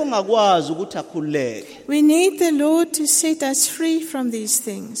akekho ngakwazi ukuthi akhuleke. We need the Lord to set us free from these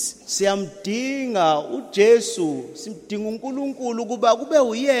things. Siyamdinga uJesu, simdinga uNkulunkulu kuba kube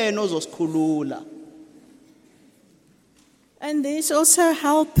uyena ozosikhulula. And there's also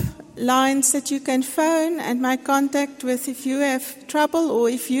help lines that you can phone and make contact with if you have trouble or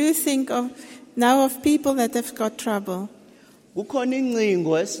if you think know of people that have got trouble. Kukhona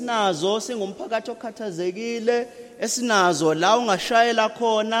incingo esinazo singumphakathi okhathazekile esinazo la ungashayela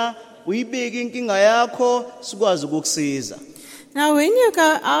khona uyibike inkinga yakho sikwazi ukukusiza. Now when you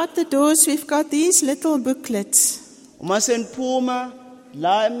go out the doors, we've got these little booklets. Uma seniphuma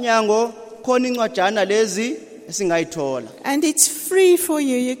la eminyango khona incwajana lezi esingayithola. And it's free for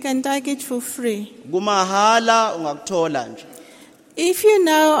you. You can take it for free. Kumahala ungakuthola nje. If you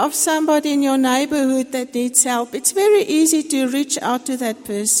know of somebody in your neighborhood that needs help, it's very easy to reach out to that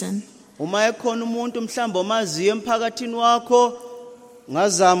person. Uma ekhona umuntu mhlawumbe omaziyo emphakathini wakho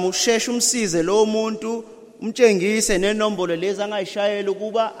ngazama usheshe umsize lo muntu umtshengise nenombolo lezi angayishayela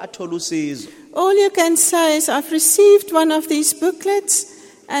ukuba athole usizo. All you can say is, I've received one of these booklets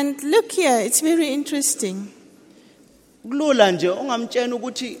and look here, it's very interesting. Kulula nje ongamtshena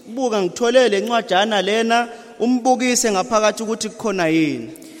ukuthi buka ngitholele incwajana lena umbukise ngaphakathi ukuthi kukhona yini.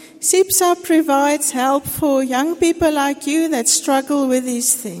 SIPSA provides help for young people like you that struggle with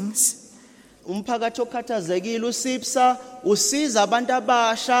these things. Umphakathi okhathazekile uSIPSA usiza abantu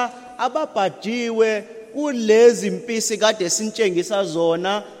abasha ababhajiwe kulezi impisi kade sintshengisa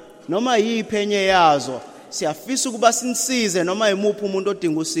zona noma yiphenye yazo. Siyafisa ukuba sinisize noma yimuphi umuntu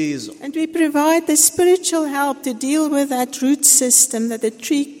odinga usizo. And we provide the spiritual help to deal with that root system that the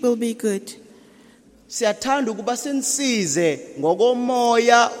tree will be good. Siyathanda ukuba sinisize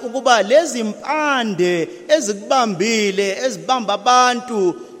ngokomoya ukuba lezi mpande ezikubambile ezibamba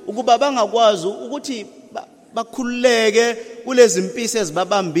abantu ukuba bangakwazi ukuthi bakhululeke kulezi mpisi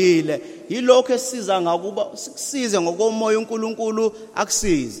ezibabambile. Yilokho esisiza ngakuba sikusize ngokomoya uNkulunkulu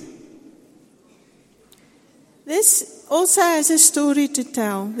akusize. This also has a story to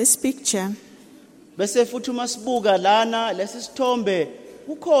tell, this picture. Bese futhi masibuka lana lesithombe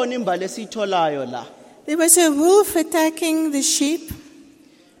kukhona imbali esitholayo la. There was a wolf attacking the sheep.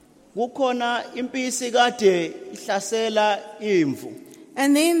 Kukhona impisi kade ihlasela imvu.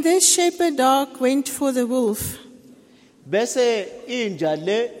 And then this shepherd dog went for the wolf. Bese inja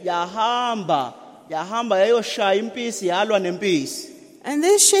le yahamba yayoshaya impisi yalwa nempisi. And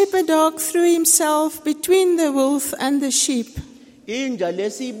this shepherd dog threw himself between the wolf and the sheep. Inja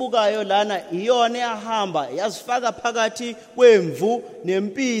lesibukayo lana iyona yahamba yazifaka phakathi kwemvu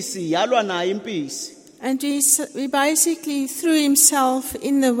nempisi yalwa nayo impisi. And he basically threw himself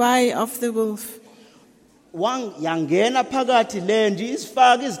in the way of the wolf. Yangena phakathi lenje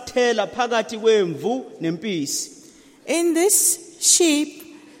isifaka izithela phakathi kwemvu nempisi. And this sheep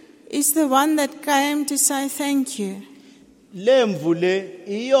is the one that came to say thank you. Lemvu le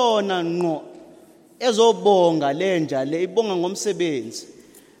iyona ngqo ezobonga lenja le ibonga ngomsebenzi.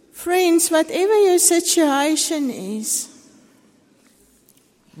 Friends, whatever your situation is,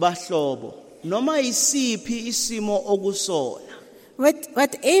 bahlobo noma isiphi isimo okusona,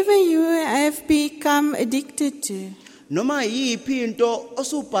 whatever you have become addicted to, noma yiphi into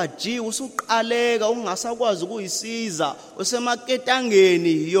osubhajiwe usuqaleka ungasakwazi ukuyisiza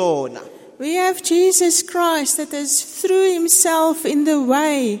usemaketangeni iyona. We have Jesus Christ that has threw himself in the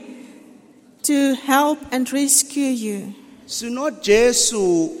way to help and rescue you. Sino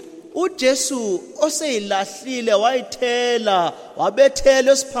Jesu, uJesu oseyilahlile wayithela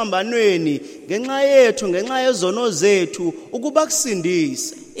wabethela esiphambanweni ngenxa yethu ngenxa yezono zethu ukuba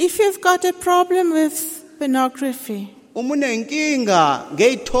kusindise. If you've got a problem with pornography, umunenkinga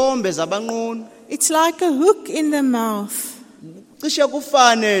ngezithombe zabanqunu, it's like a hook in the mouth. Cishe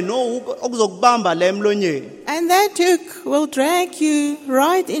kufane okuzokubamba la emlonyeni. And that hook will drag you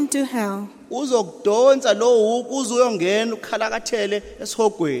right into hell. Uzokudonsa lo hook uzuyongena ukhalakathele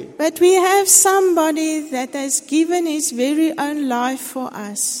esihogweni. But we have somebody that has given his very own life for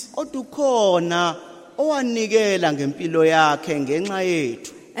us. Kodwa ukhona owanikela ngempilo yakhe ngenxa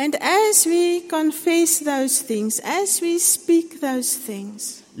yethu. And as we confess those things, as we speak those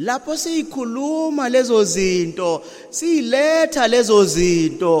things, lapho siyikhuluma lezo zinto siletha lezo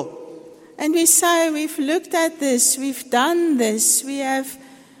zinto and we say, we've looked at this, we've done this, we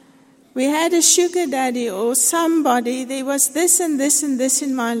had a sugar daddy or somebody, there was this and this and this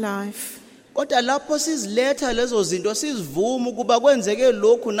in my life. kodwa lapho siziletha lezo zinto sizivuma ukuba kwenzeke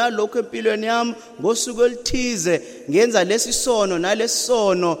lokhu nalokhu empilweni yami ngosuku oluthize ngenza lesisono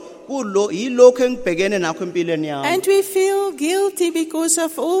nalesisono yilokho engibhekene nakho empilweni yami. And we feel guilty because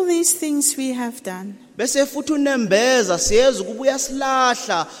of all these things we have done. Bese futhi unembeza siyeza ukuba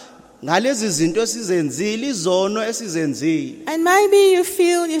uyasilahla ngalezi zinto esizenzile izono esizenzile. And maybe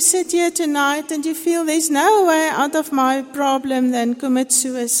you sit here tonight and you feel there's no way out of my problem than commit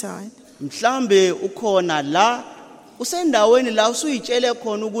suicide. Mhlambe ukhona la usendaweni la usuyitshele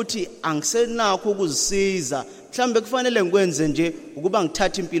khona ukuthi angisenakho ukuzisiza mhlambe kufanele ngikwenze nje ukuba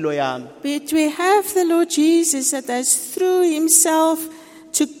ngithathe impilo yami. But we have the Lord Jesus that has through himself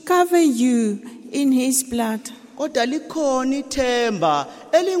to cover you in his blood. Kodwa likhona ithemba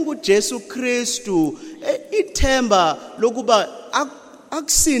elinguJesu Kristu ithemba lokuba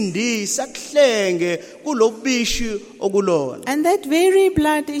akusindisa akuhlenge kulobishi okulona. And that very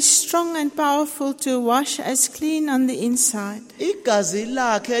blood is strong and powerful to wash us clean on the inside. Igazi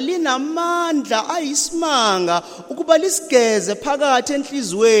lakhe linamandla ayisimanga ukuba lisigeze phakathi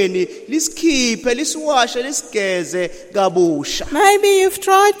enhlizweni lisikhiphe lisiwashe lisigeze kabusha. Maybe you've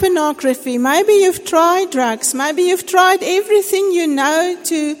tried pornography, maybe you've tried drugs, maybe you've tried everything you know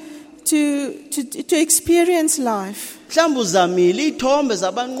to experience life. Mhlawumbe uzamile ithombe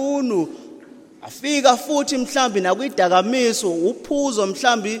zabanqunu afika futhi mhlawumbe nakwidakamiso uphuzo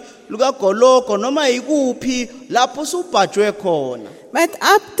mhlawumbe lukagologo noma ikuphi lapho usubhajwe khona. But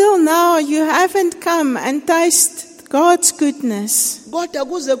up till now you haven't come and tasted God's goodness. Kodwa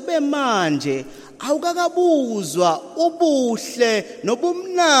kuze kube manje awukakabuzwa ubuhle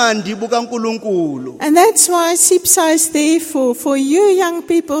nobumnandi bukaNkulunkulu. And that's why SIPSA is there for you young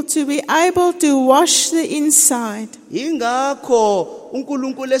people to be able to wash the inside. Ingakho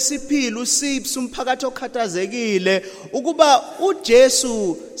uNkulunkulu esiphila uSipsa umphakathi okhathazekile ukuba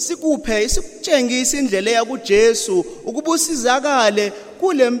uJesu sikuphe sikutshengisa indlela ya kuJesu ukuba usizakale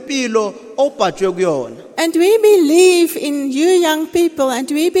kule mpilo obhajwe kuyona. And we believe in you young people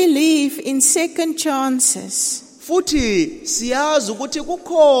and we believe in second chances. Futhi siyazi ukuthi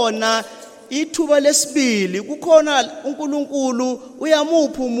kukhona ithuba lesibili kukhona uNkulunkulu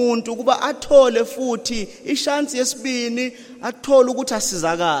uyamupha umuntu kuba athole futhi ishansi yesibini athole ukuthi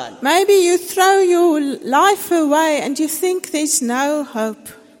asizakale. Maybe you throw your life away and you think there's no hope.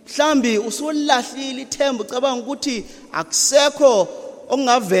 Mhlambi usulahlile ithemba ucabanga ukuthi akusekho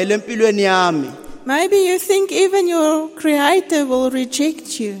ongavela empilweni yami. Maybe you think even your creator will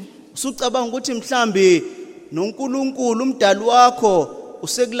reject you. Usucabanga ukuthi mhlambi noNkulunkulu umdali wakho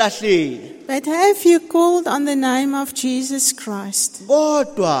usekulahlile. But have you called on the name of Jesus Christ?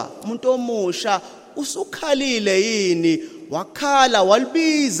 Kodwa umuntu omusha usukhalile yini wakhala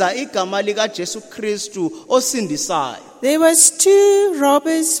walibiza igama lika Jesu Kristu osindisayo. There was 2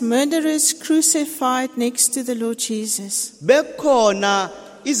 robbers, murderers crucified next to the Lord Jesus. Bekhona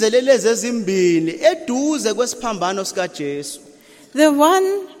izelelezi ezimbili eduze kwesiphambano sika Jesu. The one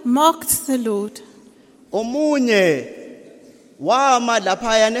mocked the Lord. Omunye wama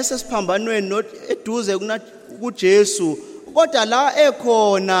lapha yanesesiphambano eduze kuJesu kodwa la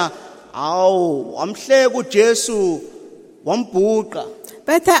ekhona wamhleka uJesu wambhuqa.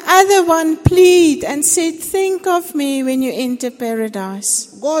 But the other one pleaded and said, think of me when you enter paradise.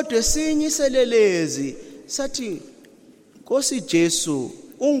 Kodwa sinye iselelezi sathi Nkosi Jesu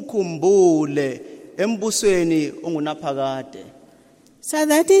ungikhumbule embusweni ongunaphakade. So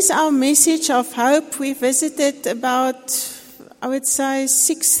that is our message of hope. We visited about, I would say,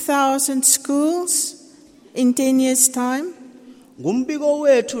 6,000 schools in 10 years' time. Ngumbiko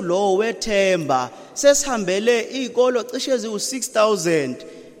wethu lo wethemba sesihambele izikolo cishe zi-6,000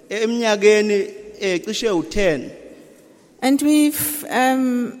 eminyakeni cishe u10. And we've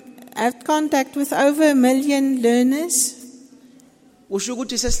had contact with over 1 million learners. Usho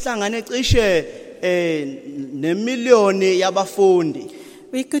ukuthi sesihlangane cishe nemiliyoni yabafundi.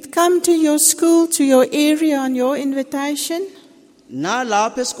 We could come to your school, to your area on your invitation.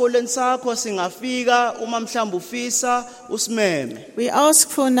 Nalapha esikoleni sakho singafika uma mhlawumbe ufisa usimeme. We ask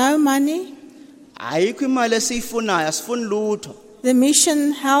for no money. Ayikho imali esiyifunayo asifuni lutho. The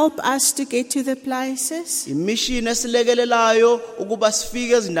mission help us to get to the places. Imission esilekelelayo ukuba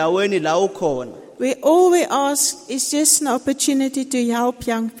sifike ezindaweni la ukhona. All we ask is just an opportunity to help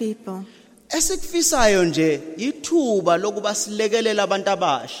young people. Esikufisayo nje ithuba lokuba silekelela abantu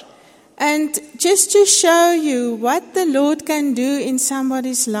abasha. And just to show you what the Lord can do in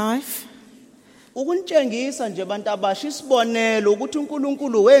somebody's life, Ukunitshengisa nje abantu abasha isibonelo ukuthi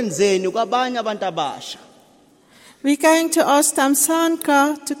uNkulunkulu wenzeni kwabanye abantu abasha. we're going to ask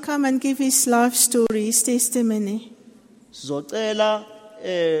Tamsanka to come and give his life story, his testimony. Sizocela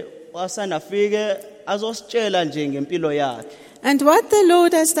wasanafike azositshela nje ngempilo yakhe. And what the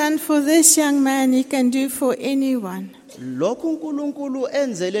Lord has done for this young man, he can do for anyone. Lokhu uNkulunkulu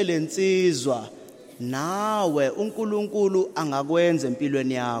enzele lensizwa nawe uNkulunkulu angakwenza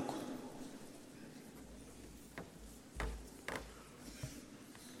empilweni yakho.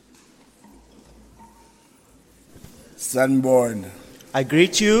 Sanborn, I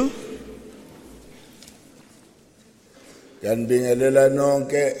greet you. yanibingelela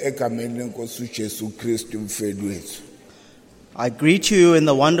nonke egameni lenkosi uJesu Kristu umfeli wethu. I greet you in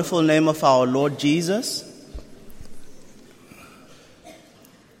the wonderful name of our Lord Jesus.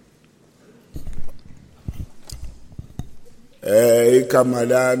 Igama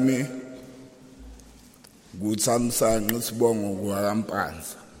lami nguThamsanqa Sibongo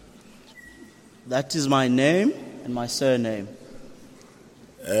kwaMpanza. That is my name and my surname.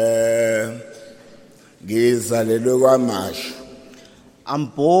 Ngizalelwe kwaMashu,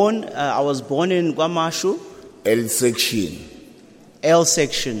 I was born in Kwamashu, L section. L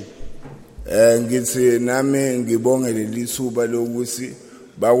section. Ngithi nami ngibongele lithuba lokuthi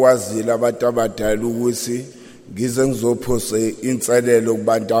bakwazile abantu abadala ukuthi ngize ngizophosa inselelo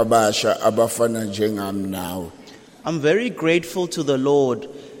kubantu abasha abafana njengami nawe. I'm very grateful to the Lord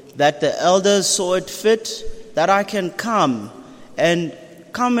that the elders saw it fit that I can come and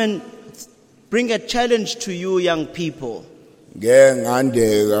bring a challenge to you young people.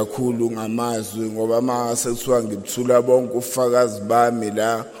 Ngengande kakhulu ngamazwi ngoba mase kuthiwa ngibthula bonke ufakazi bami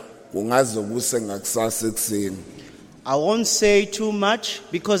la kungaze kuse ngakusasa ekseni. I won't say too much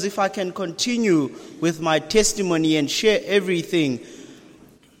because if I can continue with my testimony and share everything,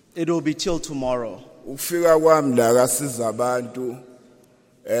 it will be till tomorrow. Ukufika kwami la kasiza abantu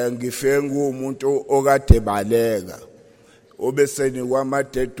ngifike ngumuntu okade baleka obeseni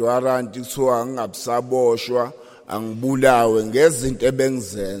kwama-dead warrant kuthiwa ngingabisaboshwa angibulawe ngezinto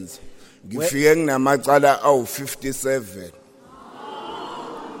ebengizenza ngifike nginamacala awu-57.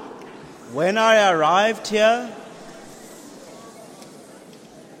 When I arrived here,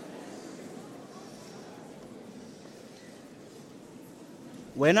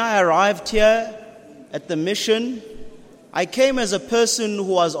 at the mission, I came as a person who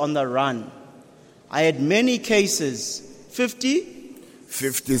was on the run. I had many cases,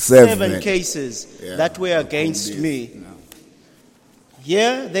 57 cases that were against me.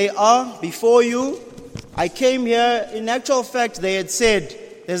 Here they are before you. I came here, in actual fact, they had said,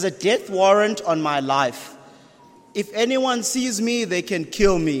 there's a death warrant on my life. If anyone sees me, they can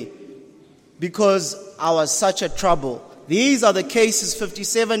kill me because I was such a trouble. These are the cases,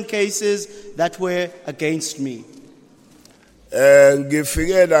 57 cases that were against me.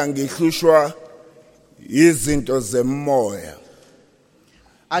 Ngifikela ngihlushwa izinto zemoya.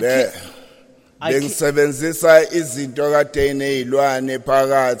 Bengisebenzisa izinto kade inezilwane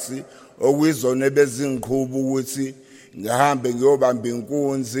phakathi okuyizona bezingiqhuba ukuthi ngihambe ngiyobamba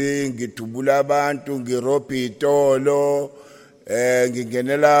inkunzi, ngidubula abantu, ngirobha itolo,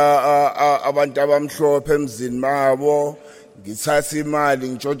 ngingenela abantu abamhlophe emzini mabo, ngithatha imali,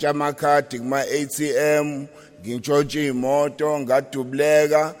 ngitshontsha amakhadi kuma-ATM, ngitshontsha imoto,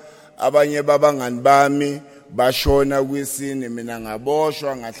 ngadubuleka, abanye babangani bami bashona kwisini, mina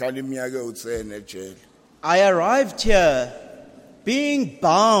ngaboshwa ngahlala iminyaka ewu-10 ejele. I arrived here being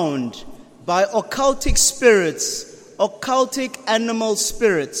bound by occultic spirits, occultic animal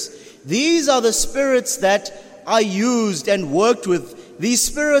spirits. These are the spirits that I used and worked with. These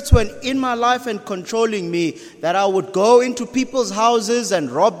spirits were in my life and controlling me, that I would go into people's houses and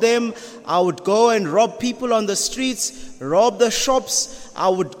rob them. I would go and rob people on the streets, rob the shops. I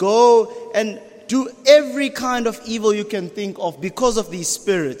would go and do every kind of evil you can think of because of these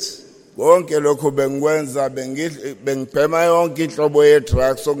spirits. Konke lokho bengikwenza bengibhema yonke inhlobo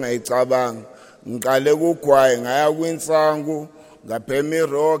ye-drugs ongayicabanga. Ngiqale kugwayi ngaya kwinsangu, ngabhema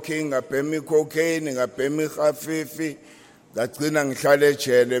i-rocky, ngabhema i-cocaine, ngabhema i-hafifi, ngagcina ngihlala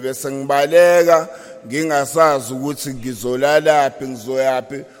ejele bese ngibaleka ngingasazi ukuthi ngizolalaphi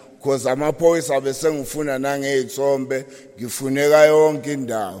ngizoyaphi because amaphoyisa bese ngifuna nangey'thombe, ngifuneka yonke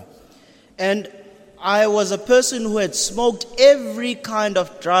indawo. And I was a person who had smoked every kind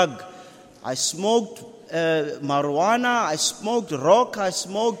of drug. I smoked marijuana, I smoked rock, I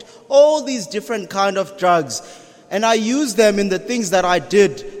smoked all these different kind of drugs. and I used them in the things that I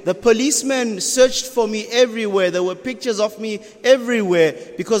did. The policemen searched for me everywhere. There were pictures of me everywhere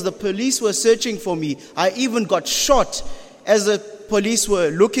because the police were searching for me. I even got shot as the police were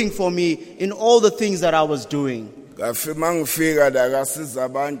looking for me in all the things that I was doing. Ngifika la kasiza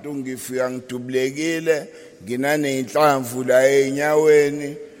abantu ngifika ngidubulekile nginanenhlamvu la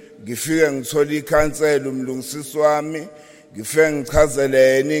enyaweni ngifike ngithola ikhansela umlungisisi wami ngifike ngichazele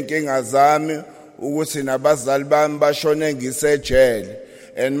yena inkinga zami ukuthi nabazali bami bashone ngisejele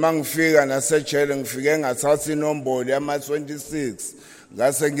and mangifika nasejele ngifike ngathatha inombolo yama 26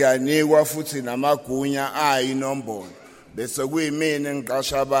 ngase ngiyanikwa futhi namagunya ayinombolo bese kuyimina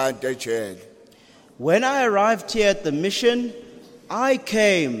ngiqasha abantu ejele. When I arrived here at the mission, I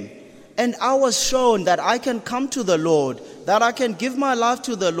came and I was shown that I can come to the Lord, that I can give my life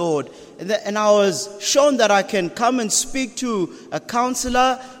to the Lord. And I was shown that I can come and speak to a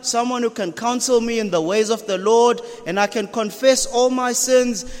counselor, someone who can counsel me in the ways of the Lord, and I can confess all my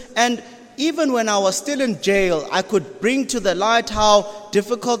sins. And even when I was still in jail, I could bring to the light how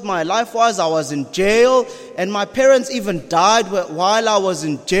difficult my life was. I was in jail, and my parents even died while I was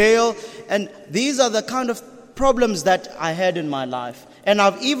in jail. And these are the kind of problems that I had in my life. And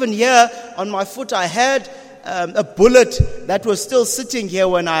I've even here on my foot, I had a bullet that was still sitting here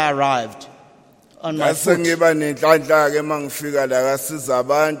when I arrived on my foot.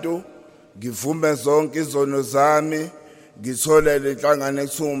 Ngithole lenhlangano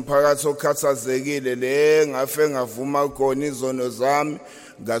ekuthiwa umphakathi okhathazekile le ngafe ngavuma khona izono zami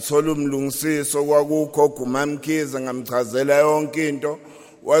ngathola umlungisisi okwakukho uGumamkhize ngamchazela yonke into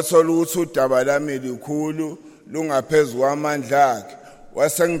wathola ukuthi udaba lami likhulu lungaphezulu kwamandla akhe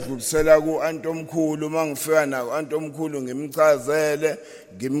wasengidlulisela kuAntomkhulu mangifika naku Antomkhulu ngimchazele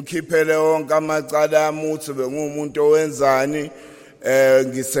ngimkhiphele wonke amacala ami ukuthi bengumuntu owenzani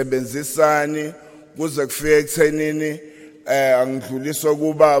ngisebenzisani kuze kufike ekuthenini angidluliswa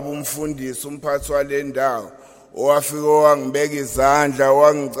kubaba umfundisi umphathi walendawo owafika wangibeka izandla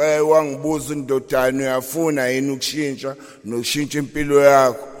wangibuza indodana uyafuna yini ukushintsha nokushintsha impilo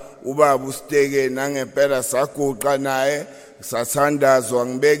yakho ubaba usiteke nangempela saguqa naye sathandazwa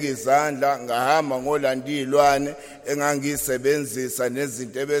wangibeka izandla ngahamba ngolanda izilwane engangiyisebenzisa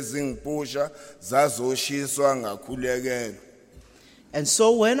nezinto ebezingipusha zazoshiswa ngakhulekela. And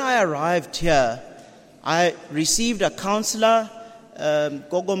so when I arrived here, I received a counselor,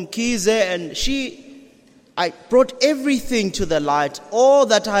 Gogomkhize, and I brought everything to the light, all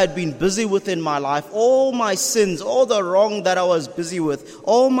that I had been busy with in my life, all my sins, all the wrong that I was busy with,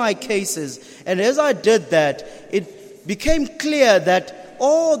 all my cases. And as I did that, it became clear that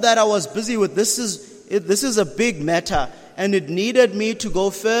all that I was busy with, this is a big matter, and it needed me to go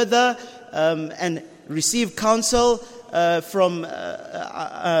further and receive counsel from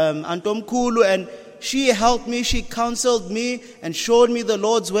Antomkhulu, and she helped me, she counseled me and showed me the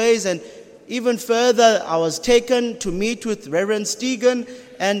Lord's ways. And even further, I was taken to meet with Reverend Stegen,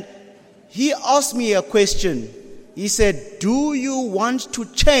 and he asked me a question. He said, do you want to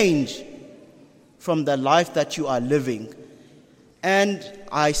change from the life that you are living? And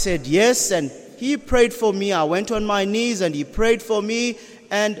I said yes, and he prayed for me. I went on my knees and he prayed for me,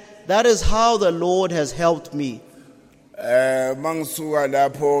 and that is how the Lord has helped me. Mangisuka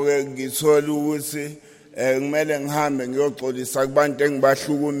lapho ke ngithola ukuthi ngimele ngihambe ngiyoxolisa kubantu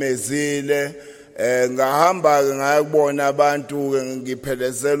engibahlukumezile ngahamba ke ngayakubona abantu ke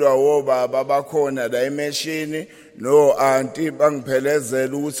ngiphelezelwa wobaba bakhona la emeshini no auntie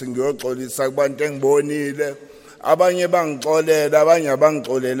bangiphelezela ukuthi ngiyoxolisa kubantu engibonile abanye bangixolela abanye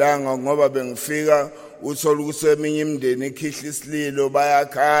abangixolelanga ngoba bengifika uthola ukuthi eminye imindeni ikhihla isililo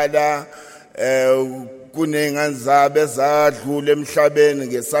bayakhala kunengane zabo ezadlula emhlabeni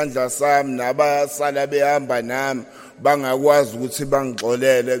ngesandla sami nabayasala behamba nami bangakwazi ukuthi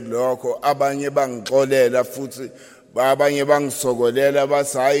bangixolele kulokho abanye bangixolela futhi abanye bangisokolela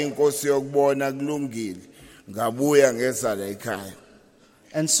bathi hayi inkosi yokubona kulungile ngabuya ngeza la ekhaya.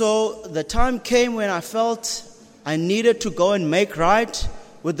 And so the time came when I felt I needed to go and make right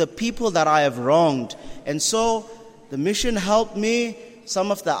with the people that I have wronged. And so the mission helped me.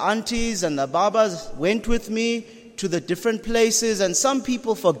 Some of the aunties and the babas went with me to the different places, and some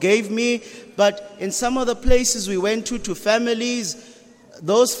people forgave me. But in some of the places we went to families,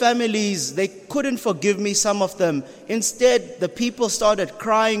 those families, they couldn't forgive me, some of them. Instead, the people started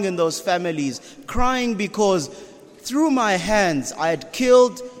crying in those families, crying because through my hands I had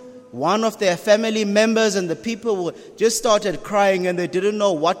killed one of their family members, and the people just started crying and they didn't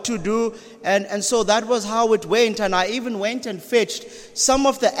know what to do. And so that was how it went. And I even went and fetched some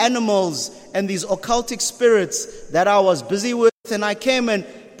of the animals and these occultic spirits that I was busy with, and I came and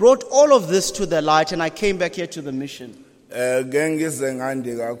brought all of this to the light, and I came back here to the mission. Gengize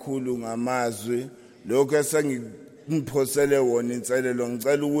ngande kakhulu ngamazwi lokho esengimphosele wona inselelo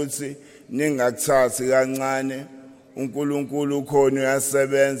ngicela ukuthi ningakuthathi kancane uNkulunkulu ukhona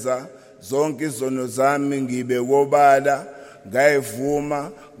uyasebenza zonke izono zami ngibe kobala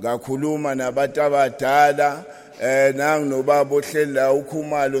ngayivuma ngakhuluma nabantu abadala nanginobaba ohleli la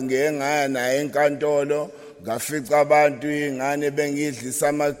ukhumalo ngengaya naye enkantolo ngafica abantu ingane bengidlisa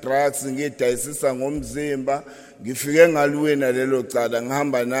ama drugs ngidayisisa ngomzimba ngifike ngaluwena lelo cala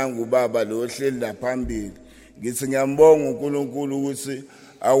ngihamba nangu baba lo ohleli la phambili ngithi ngiyambonga uNkulunkulu ukuthi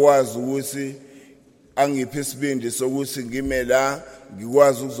akwazi ukuthi angiphe isibindi sokuthi ngime la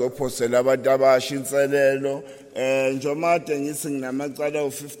ngikwazi ukuzophosela abantu abasha inselelo njomade ngithi nginamacala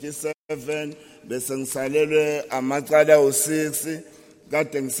u57 bese ngisalelwe amacala u6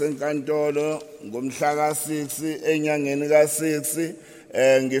 kade ngisenkantolo ngomhla ka6 enyangeni ka6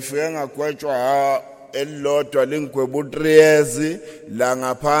 ngifike ngagwetshwa elilodwa lingigweba u3 years la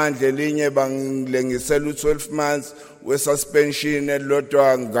ngaphandle linye bangilengisela u12 months wesuspension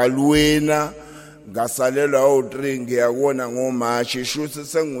elilodwa ngaluwina ngasalelwa u3 ngiyakona ngoMarch ishuthi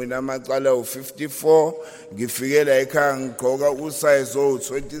sengiwina amacala u54 ngifikela ekhaya ngigqoka usize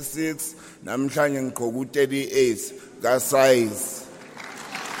o26 namhlanje ngigqoka u38 ka size.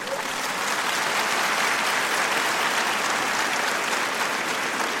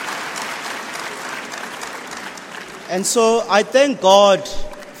 And so I thank God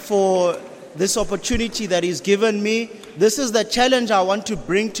for this opportunity that He's given me. This is the challenge I want to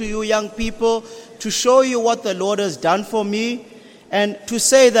bring to you young people, to show you what the Lord has done for me, and to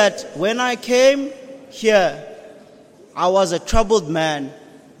say that when I came here, I was a troubled man.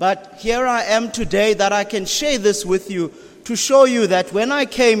 But here I am today that I can share this with you, to show you that when I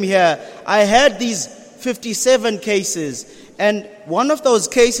came here, I had these 57 cases. And one of those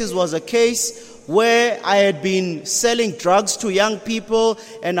cases was a case where I had been selling drugs to young people,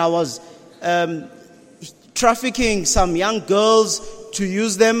 and I was trafficking some young girls to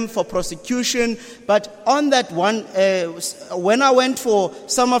use them for prostitution. But on that one, when I went for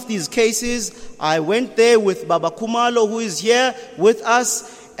some of these cases, I went there with Baba Kumalo, who is here with us,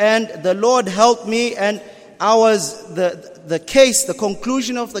 and the Lord helped me. And I was the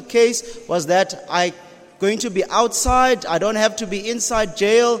conclusion of the case was that I going to be outside. I don't have to be inside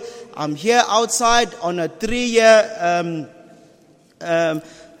jail. I'm here outside on a 3-year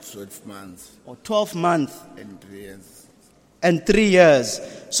 12 months or 12 months and 3 years. And 3 years.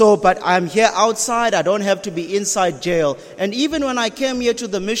 So, but I'm here outside. I don't have to be inside jail. And even when I came here to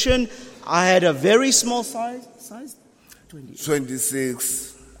the mission, I had a very small size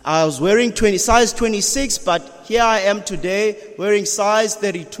 26. I was wearing size 26, but here I am today wearing size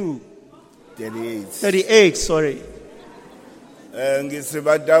 32. 38, sorry.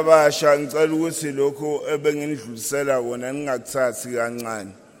 Ngisibantu abasha ngicela ukuthi lokho ebengindlulisela wona ningakuthathi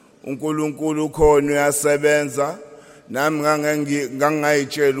kancane. uNkulunkulu ukhona uyasebenza. Nami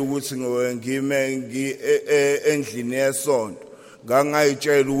ngangayitshela ukuthi ngime endlini yesonto.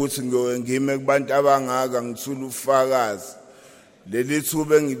 Ngangayitshela ukuthi ngime kubantu abangaka ngithula ufakazi. Leli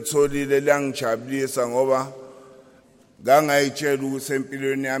thuba engitholile langijabulisa ngoba ngangayitshela ukuthi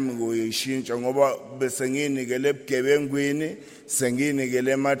empilweni yami ngoyishintsha ngoba bese nginikele ebugebengwini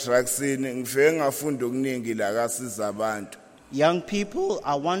senginikele ema-drugsini ngifike ngafunda okuningi la kasiza abantu. Young people,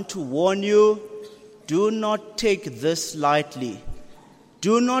 I want to warn you, do not take this lightly.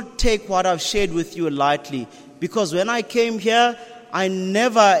 Do not take what I've shared with you lightly, because when I came here, I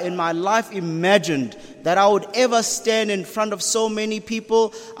never in my life imagined that I would ever stand in front of so many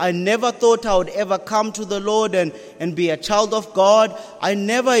people. I never thought I would ever come to the Lord and be a child of God. I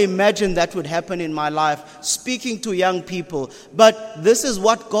never imagined that would happen in my life, speaking to young people. But this is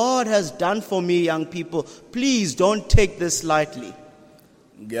what God has done for me, young people. Please don't take this lightly.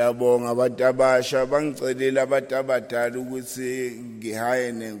 Ngiyabonga abantu abasha bangicelela abantu abadala ukuthi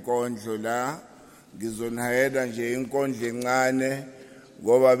ngihaye nenkondlo la. Ngizonihayela nje inkondlo encane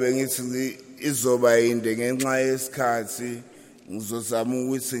ngoba bengithi izoba yinde ngenxa yesikhathi ngizozama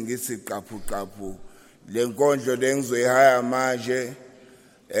ukuthi ngithi qaphu le nkondlo lengizoyihaya manje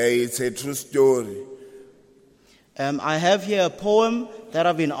it's a true story. I have here a poem that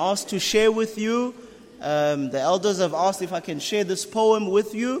I've been asked to share with you. The elders have asked if I can share this poem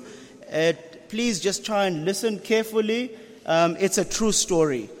with you. Please just try and listen carefully. It's a true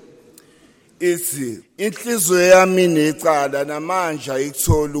story. Ithi inhliziyo yami necala namanje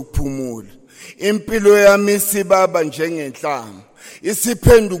ayithola ukuphumula. Impilo yami sibaba njengenhlamba.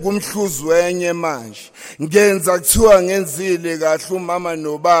 Isiphenduka umhluzi wenye manje. Ngenza kuthiwa ngenzile kahle umama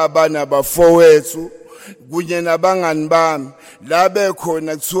nobaba nabafowethu. kunye nabangani bami la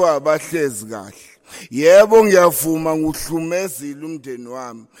bekhona kuthiwa abahlezi kahle. Yebo ngiyavuma nguhlumezile umndeni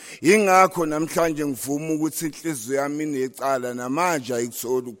wami. Ingakho namhlanje ngivuma ukuthi inhliziyo yami inecala namanje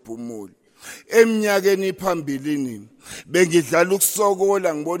ayikuthola ukuphumula. Eminyakeni iphambilini bengidlala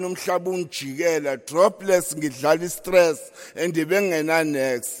ukusokola ngibona umhlaba ungijikela dropless ngidlala istress and bengena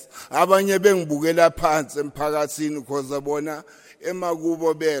next. Abanye bengibukela phansi emphakathini because bona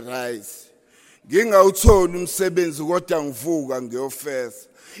emakubo berise. Ngingawuthola umsebenzi kodwa ngivuka ngiyofesa.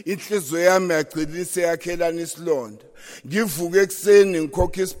 Inhliziyo yami yagcilise yakhelana isilonda. Ngivuka ekseni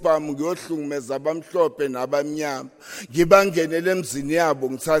ngikhokha isibhamu ngiyohlungumeza abamhlophe nabamnyama. Ngibangenele emzini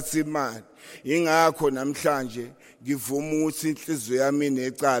yabo ngithatha imali. Ingakho namhlanje ngivuma ukuthi inhliziyo yami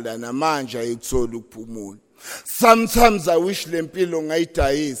inecala namanje ayikuthola ukuphumula. Sometimes I wish lempilo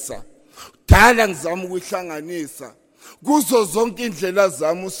ngayidayisa. Dala ngizama ukuyihlanganisa. Kuzo zonke indlela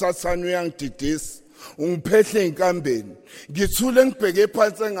zami usathana uyangididisa. Ungiphehle inkambeni. Ngithule ngibheke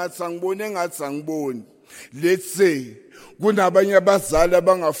phansi engathi angibone engathi angiboni. Let's say kunabanye abazali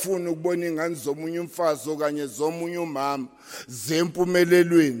abangafuni ukubona ingane zomunye umfazi okanye zomunye umama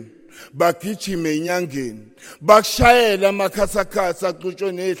zempumelelweni. Bagijime enyangeni. Bakushayela amakhasakhasa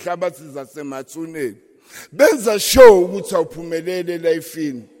axutshwe nezihlabathi zasemathuneni. Benza show ukuthi awuphumelele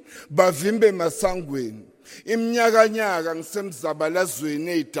lifeini. Bavimbe masangweni. Iminyakanyaka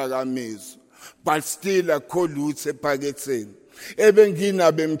ngisemzabalazweni ezidakamizwa. But still akho lutho ephaketheni.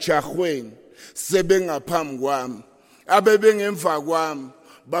 Ebenginabe emjahweni sebengaphambi kwami. Abebengemva kwami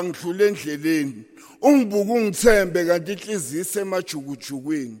bangidlula endleleni. Ungibuka ungithembe kanti inhliziyo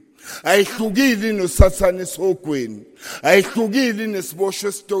isemajukujukweni. Ayihlukile nosathane sogweni. Ayihlukile nesiboshwe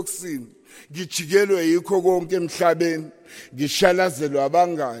esitoksini. Ngijikelwe yikho konke emhlabeni. Ngishalazelwa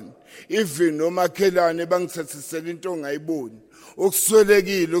abangani. Even nomakhelane bangithethisela into ongayiboni.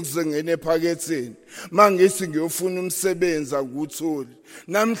 Okuswelekile okuzengene ephaketheni. Mangithi ngiyofuna umsebenzi akutholi.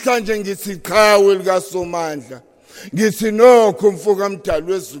 Namhlanje ngithi cha welikaSomandla. Ngithi nokho mfoka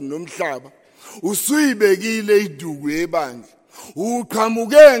mdali wezulu nomhlaba. Usuyibekile iduku ebandla.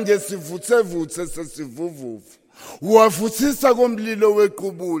 Uqhamuke ngesivuthe sesivuvuvu. Uwavuthisa komlilo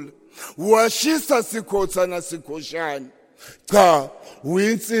wequbula. Uwashisa sikhotha nasikhoshana. Cha,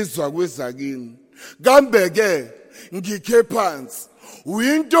 uyinsizwa kwezakini. Kambe ke ngikhe phansi.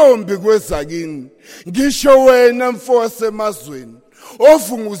 Uyintombi kwezakini. Ngisho wena mfowase emazweni.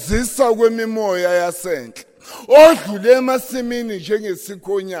 Ofunguzisa kwemimoya yasenhle. Odlule emasimini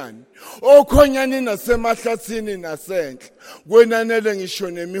njengesikhonyane. Okhonyani nasemahlathini nasenhle. Kwenanele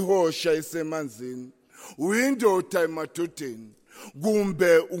ngisho nemihosha esemanzini. Uyindoda emadodeni.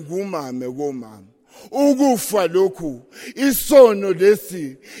 Kumbe ungumame komama. Ukufa lokhu isono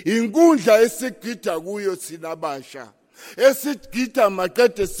lesi inkundla esigida kuyo thina basha. Esigida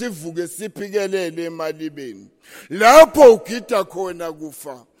maqede sivuke siphikelele emalibeni. Lapho ugida khona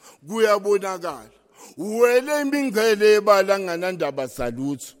kufa kuyabonakala. Uwele imingcele ebala nganandaba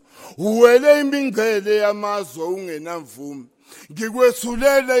salutho. Uwele imingcele yamazwe ungenamvume.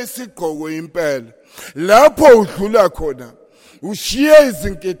 Ngikwethulela isigqoko impela. Lapho udlula khona ushiye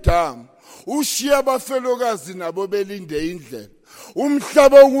izinketamo. Ushiya abafelokazi nabo belinde indlela.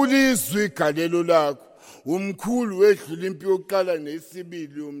 Umhlaba okulizwe igalelo lakho. Umkhulu wedlula impi yokuqala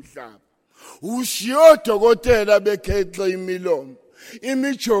nesibili yomhlaba. Ushiya odokotela bekhexe imilomo.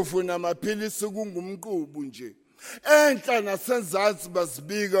 Imijovo namaphilisi kungumqubu nje. Enhla nasenzansi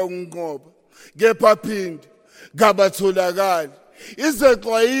basibika ukunqoba. Kepha phinde kabatholakala.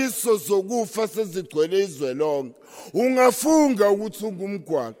 Izexwayiso zokufa sezigcwele izwe lonke. Ungafunga ukuthi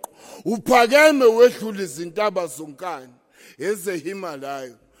ungumgwaqo. Uphakeme wedlula izintaba zonkani.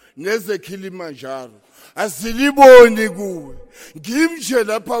 EzeHimalaya nezeKilimanjaro. Asiliboni kuwe. Ngimje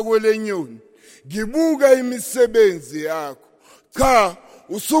lapha kwelenyoni. Ngibuka imisebenzi yakho. Cha,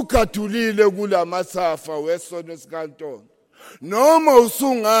 usugadulile kulamasafa wesono sikaNtona. Noma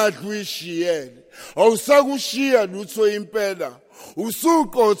usungadla uyishiyele. Awusakushiya lutho impela.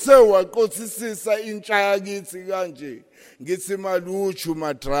 Usuqothe waqothisisa intsha yakithi kanje. Ngithi maluchu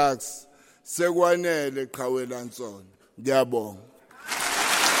ma drugs sekwanele qhawela nsona. Ngiyabonga.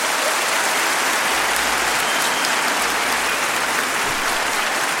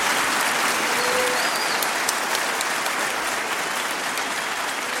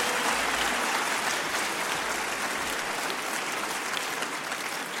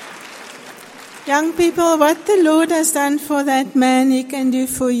 Young people, what the Lord has done for that man, He can do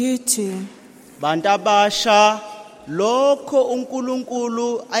for you too. Bantabasha lokho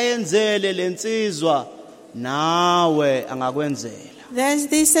uNkulunkulu ayenzele lensizwa nawe angakwenzela.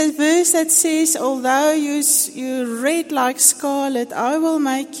 There's a verse that says, although you're red like scarlet, I will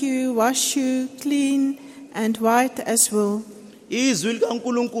make you, wash you clean and white as wool. Izwi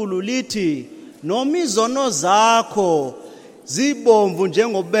likaNkulunkulu lithi noma izono zakho zibomvu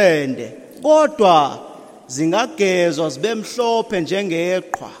njengobende kodwa zingagezwa zibe mhlophe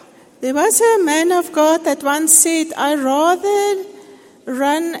njengeqhwa. There was a man of God that once said, I rather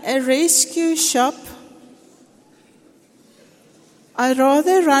run a rescue shop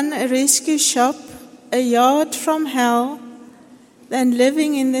a yard from hell than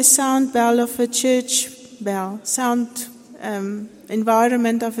living in the sound bell of a church bell,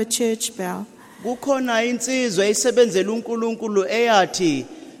 environment of a church bell. Kukhona insizwa isebenzela uNkulunkulu eyathi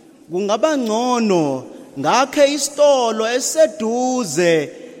kungaba ngcono ngakhe isitolo eseduze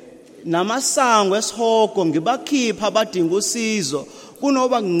namasango esihogo ngibakhipha abadinga usizo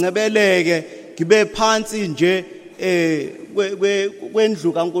kunoba ngincebeleke ngibe phansi nje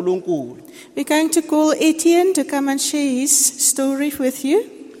kwendlu kaNkulunkulu. We're going to call Etienne to come and share his story with you.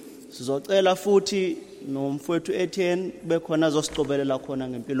 Sizocela futhi nomfowethu Etienne bekhona azosicobelela khona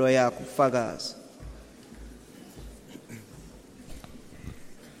ngempilo yakho ufakazi.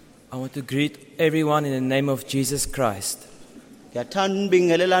 I want to greet everyone in the name of Jesus Christ. Ngiyathanda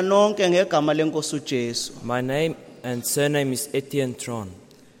unibingelela nonke ngegama lenkosi uJesu. My name and surname is Etienne Tron.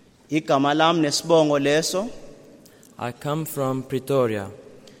 Igama lami nesibongo leso. I come from Pretoria.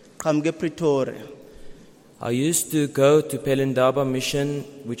 Qhamuke Pretoria. I used to go to Pelindaba Mission,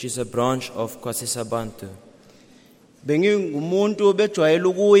 which is a branch of KwaZulu-Natal. Bengingumuntu bejwayela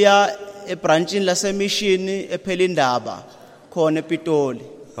ukuya ebranchini lasemishini ePelindaba khona ePitoli.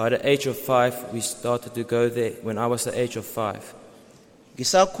 By the age of 5, we started to go there when I was the age of 5.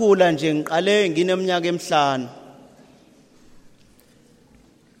 Ngisakhula nje ngiqale ngineminyaka emihlanu.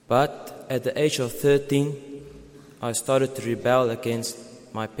 But at the age of 13, I started to rebel against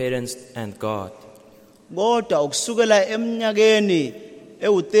my parents and God. Kodwa ukusukela eminyakeni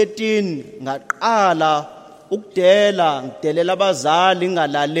ewu13 ngaqala ukudela ngidelela abazali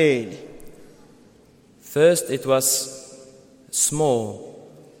ngalaleli. First it was small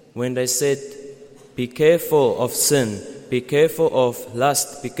when they said, be careful of sin, be careful of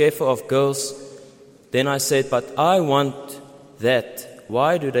lust, be careful of girls. Then I said, but I want that.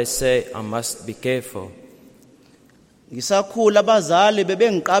 Why do they say I must be careful? Ngisakhula abazali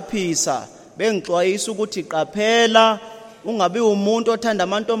bebengiqaphisa bengixwayisa ukuthi qaphela ungabi umuntu othanda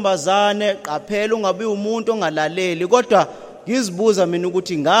amantombazane, qaphela ungabi umuntu ongalaleli. Kodwa ngizibuza mina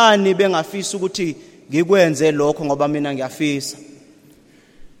ukuthi ngani bengafisa ukuthi ngikwenze lokho ngoba mina ngiyafisa.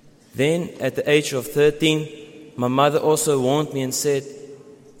 Then at the age of 13, my mother also warned me and said,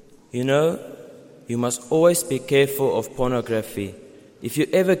 you know, you must always be careful of pornography. If you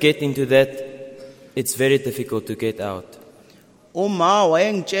ever get into that, it's very difficult to get out. Uma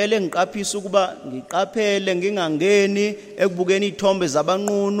wayengitshela ngiqaphisa ukuba ngiqaphele ngingangeni ekubukeni izithombe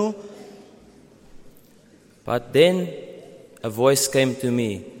zabanqunu. But then a voice came to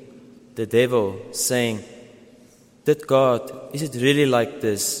me, the devil, saying, did God, is it really like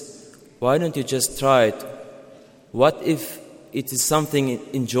this? Why don't you just try it? What if it is something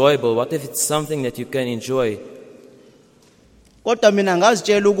enjoyable? What if it's something that you can enjoy? Kodwa mina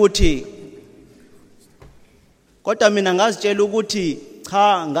ngazitshela ukuthi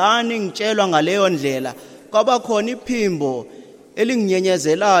cha ngani ngitshelwa ngaleyo ndlela kwaba khona iphimbo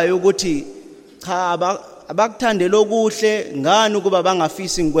elinginyenyezelayo ukuthi cha abakuthandela okuhle ngani ukuba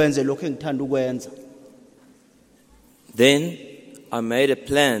bangafisi ngikwenze lokho engithanda ukwenza. Then I made a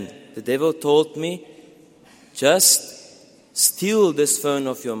plan. The devil told me, just steal this phone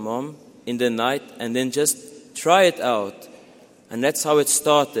of your mom in the night and then just try it out. And that's how it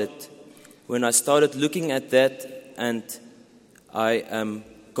started. When I started looking at that and I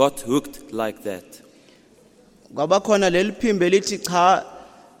got hooked like that. Kwaba khona leli phimbo lithi cha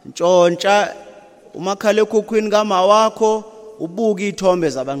ntshontsha umakhalekhukhwini kama wakho ubuke izithombe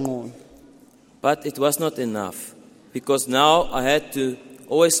zabanqunu. But it was not enough, because now I had to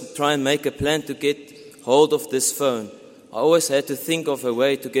always try and make a plan to get hold of this phone. I always had to think of a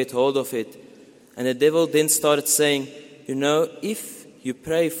way to get hold of it. And the devil then started saying, you know, if you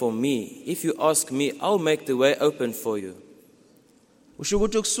pray for me, if you ask me, I'll make the way open for you.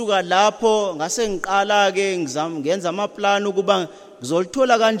 Ushukuthi kusuka lapho ngase ngiqala ke ngenza amaplan ukuba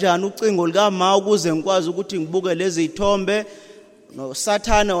ngizolithola kanjani ucingo likama ukuze ngikwazi ukuthi ngibuke lezi izithombe. No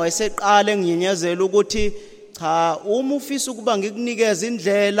Sathane wayeseqala nginyenyezela ukuthi cha uma ufisa ukuba ngikunikeze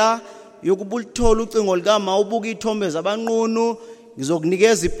indlela yokubulithola ucingo likama ubuke izithombe zabanqunu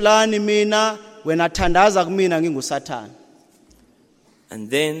ngizokunikeza iplan mina wena thandaza kumina nginguSathane. And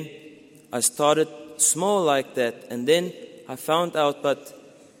then I started small like that, and then I found out, but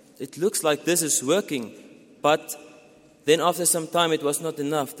it looks like this is working. But then after some time, it was not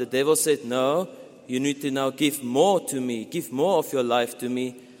enough. The devil said, no, you need to now give more to me, give more of your life to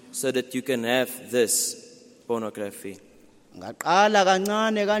me, so that you can have this pornography. Ngaqala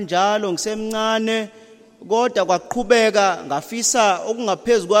kancane kanjalo ngisemncane kodwa kwaqhubeka ngafisa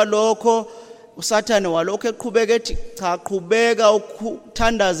okungaphezulu kwalokho uSathane walokho eqhubeka ethi cha qhubeka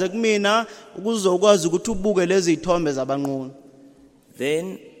ukuthandaze kumina ukuzokwazi ukuthi ubuke lezi izithombe zabanqunu.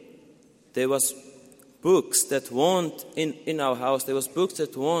 Then there was books that warned in our house. There was books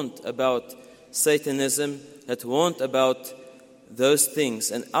that warned about Satanism, that warned about those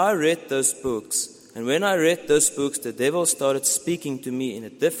things. And I read those books. And when I read those books, the devil started speaking to me in a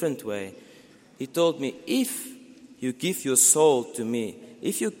different way. He told me, if you give your soul to me,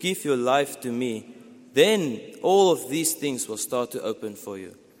 if you give your life to me, then all of these things will start to open for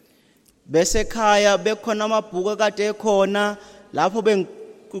you. Bese khaya bekhona amabhuku kade ekhona lapho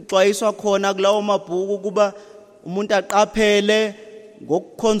bengixwayiswa khona kulawo mabhuku kuba umuntu aqaphele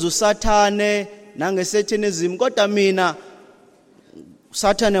ngokukhonza uSathane nangeSatanism. Kodwa mina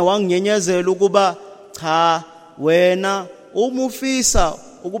uSathane wanginyenyezela ukuba cha wena uma ufisa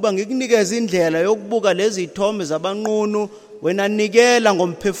ukuba ngikunikeze indlela yokubuka lezi izithombe zabanqunu wena nikela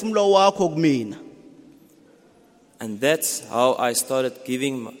ngomphefumulo wakho kumina. And that's how I started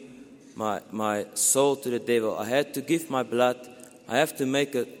giving my soul to the devil. I had to give my blood. I have to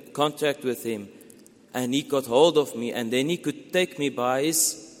make a contract with him. And he got hold of me, and then he could take me by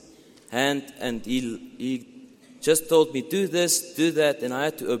his hand, and he just told me, do this, do that, and I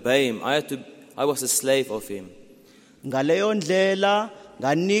had to obey him. I was a slave of him. Ngaleyo ndlela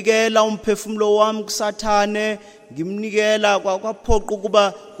nganikela umphefumulo wami kuSathane, ngimnikela kwaphoqa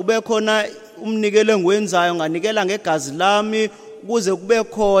ukuba kube khona umnikelo engwenzayo, nganikela ngegazi lami ukuze kube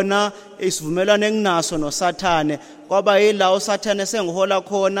khona isivumelwano enginaso noSathane. Kwaba yila uSathane sengihola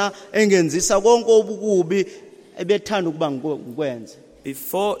khona engenzisa konke obukubi ebethanda ukuba ngikwenze.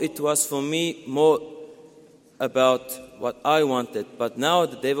 Before it was for me more about what I wanted, but now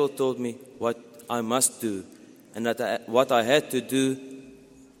the devil told me what I must do and what I had to do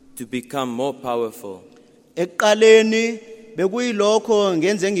to become more powerful. Eqaleni bekuyilokho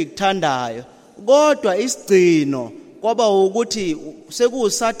ngenze ngikuthandayo, kodwa isigcino kwaba ukuthi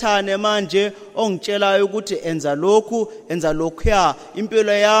sekuuSathane manje ongitshelayo ukuthi enza lokhuya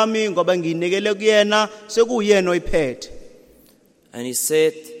impilo yami ngoba nginikele kuyena, sekuyena oyiphethe. And he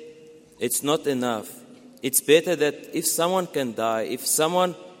said, it's not enough. It's better that if someone can die,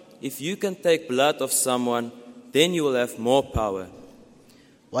 if you can take blood of someone, then you will have more power.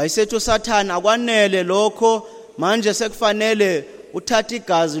 Wayesethu uSathane akwanele lokho, manje sekufanele uthathe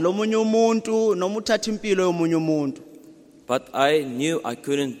igazi lomunye umuntu noma uthathe impilo yomunye umuntu. But I knew I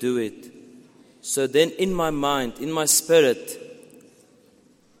couldn't do it. So then in my mind, in my spirit,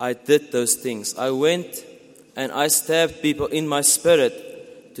 I did those things. I went and I stabbed people in my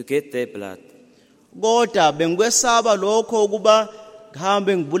spirit to get their blood. Kodwa bengikwesaba lokho ukuba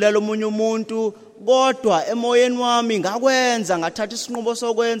ngihambe ngibulela omunye umuntu, kodwa emoyeni wami ngakwenza, ngathatha isinqumo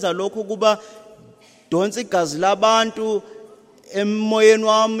sokwenza lokho kuba donsa igazi labantu emoyeni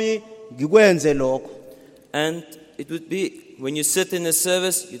wami ngikwenze lokho. And it would be when you sit in a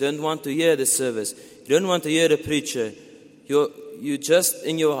service, you don't want to hear the service. You don't want to hear the preacher. You just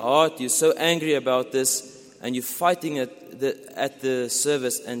in your heart, you're so angry about this, and you're fighting at the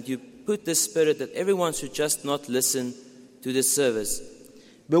service, and you put the spirit that everyone should just not listen to the service.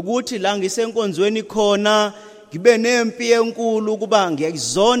 Bekuthi la ngisenkonzweni khona ngibe nempi enkulu kuba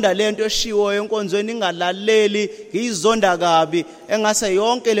ngiyayizonda lento eshiwo enkonzweni ingalaleli, ngiyizonda kabi engase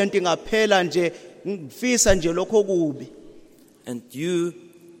yonke lento ingaphela nje ngifisa nje lokho kubi. And you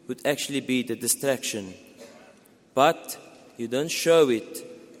would actually be the distraction. But you don't show it.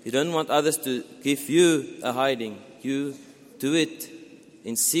 You don't want others to give you a hiding. You do it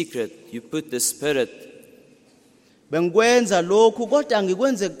in secret. You put the spirit. Bengikwenza lokhu kodwa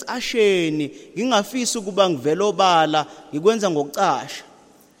ngikwenze ecasheni, ngingafisi ukuba ngivela obala, ngikwenza ngokucasha.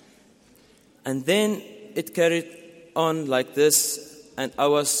 And then it carried on like this, and I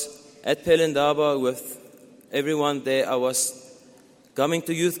was at Pelindaba with everyone there. I was coming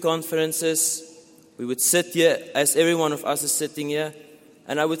to youth conferences. We would sit here as every one of us is sitting here,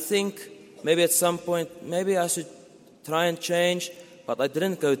 and I would think maybe at some point, maybe I should try and change, but I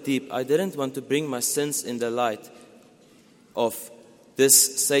didn't go deep. I didn't want to bring my sins in the light of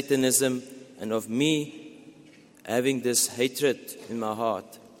this Satanism and of me having this hatred in my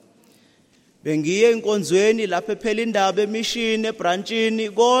heart. Bengiye enkonzweni lapha ePhelindaba emission ebranchini,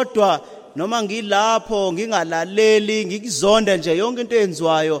 kodwa noma ngilapho ngingalaleli ngikuzonda nje yonke into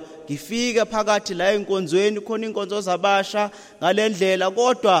eyenziwayo ngifike phakathi la enkonzweni khona inkonzo zabasha ngalendlela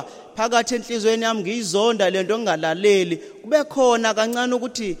kodwa phakathi enhlizweni yami ngiyizonda lento ngingalaleli kube khona kancane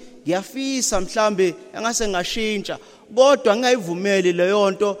ukuthi ngiyafisa mhlambe engase ngashintsha kodwa ngingayivumeli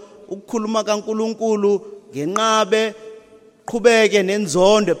leyo nto ukukhuluma kaNkuluNkulu ngenqabe qhubeke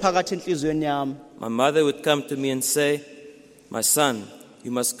nenzondo phakathi enhlizweni yami. My mother would come to me and say, "My son,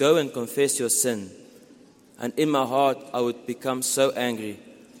 you must go and confess your sin." And in my heart, I would become so angry.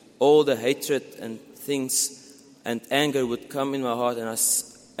 All the hatred and things and anger would come in my heart,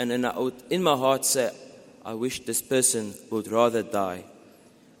 and then I would, in my heart, say, "I wish this person would rather die."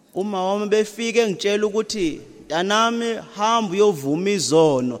 Uma wami befike ngitshela ukuthi ntanami hamba uyovuma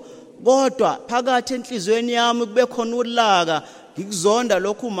izono kodwa phakathi enhlizweni yami kube khona ulaka ngikuzonda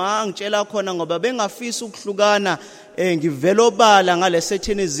lokhu uma ngitshela khona ngoba bengafisa ukuhlukana ngivela obala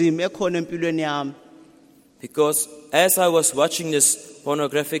ngalesethinism ekhona empilweni yami. Because as I was watching these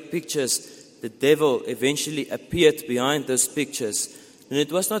pornographic pictures, the devil eventually appeared behind those pictures. And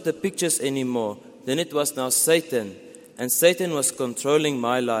it was not the pictures anymore. Then it was now Satan. And Satan was controlling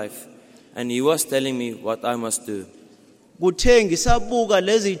my life. And he was telling me what I must do. Kuthe ngisabuka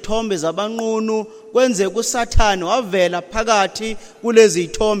lezi ithombe zabanqunu kwenze kuSathane wavela phakathi kulezi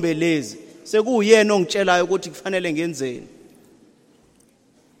ithombe lezi sekuyena ongitshelayo ukuthi kufanele ngenzeni.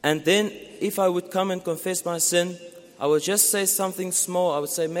 And then if I would come and confess my sin, I would just say something small. I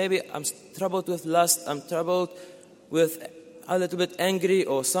would say maybe I'm troubled with lust, I'm troubled with a little bit angry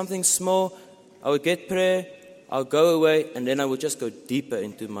or something small. I would get prayer, I'll go away, and then I would just go deeper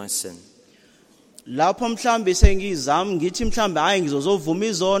into my sin. Lapho mhlambe sengizama ngithi mhlambe hayi ngizozovuma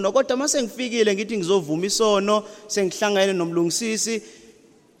izono kodwa mase ngifikile ngithi ngizovuma isono sengihlangene nomlungisisi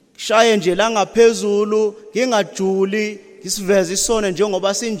shaye nje la ngaphezulu ngingajuli ngisiveze isono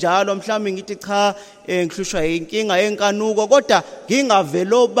njengoba sinjalo mhlambe ngithi cha ngihlushwa inkinga yenkanuko kodwa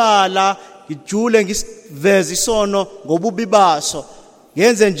ngingavelobala ngijule ngisiveze isono ngobubi baso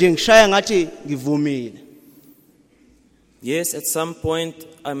ngenze nje ngishaya ngathi ngivumile. Yes, at some point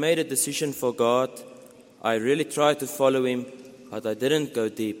I made a decision for God. I really tried to follow him, but I didn't go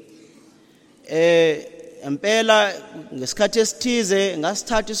deep. Empela ngesikhathi esithize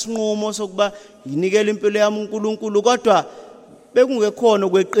ngasithatha isinqumo sokuba nginikele impilo yami uNkulunkulu kodwa bekungekhona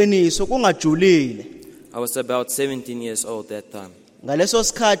kweqiniso kungajulile. I was about 17 years old that time. Ngaleso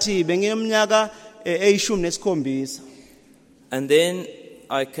sikhathi bengineminyaka eyishumi nesikhombisa. And then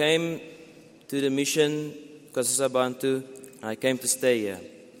I came to the mission Bantu. I came to stay here.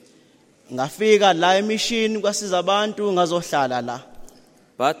 Ngafika la emission kwasizabantu ngazohlala la.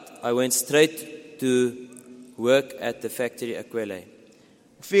 But I went straight to work at the factory Akwele.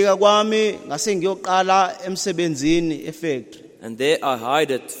 Ufika kwami ngase ngiyoqala emsebenzini efactory. And there I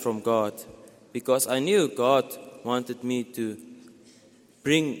hid it from God because I knew God wanted me to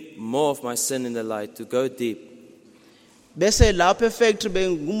bring more of my sin in the light, to go deep. Bese lapha efactory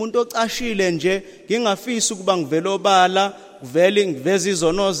bengumuntu ocashile nje ngingafisa ukuba ngivelobala kuvele ngiveze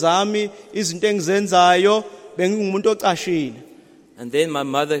izono zami izinto engizenzayo bengumuntu ocashile. And then my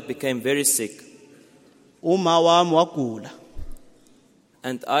mother became very sick. Uma wami wagula.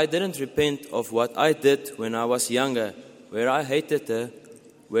 And I didn't repent of what I did when I was younger, where I hated her,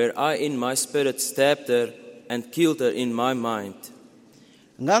 where I in my spirit stabbed her and killed her in my mind.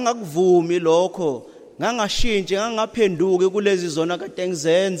 Ngangakuvumi lokho ngangashintshe ngangaphenduke kulezi zona kade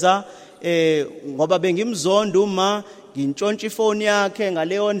ngizenza ngoba bengimzonda uma ngintshontsha ifoni yakhe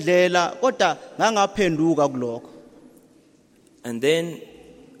ngaleyo ndlela kodwa ngangaphenduka kulokho. And then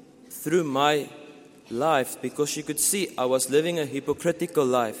through my life, because she could see I was living a hypocritical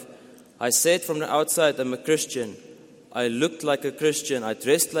life, I said from the outside I'm a Christian, I looked like a Christian, I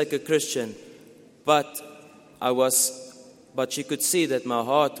dressed like a Christian, but she could see that my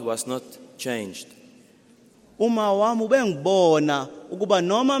heart was not changed. Uma wami ubengibona ukuba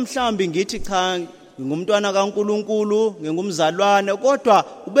noma mhlambi ngithi cha ngingumntwana kaNkuluNkulu ngingumzalwane kodwa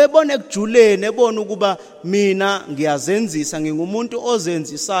ubebona ekujuleni ebona ukuba mina ngiyazenzisa ngingumuntu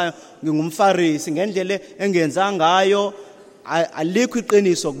ozenzisayo ngingumfarisi ngendlela engenza ngayo alikho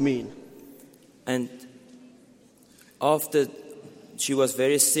iqiniso kumina. And after she was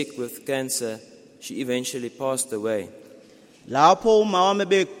very sick with cancer, she eventually passed away. Lapho uma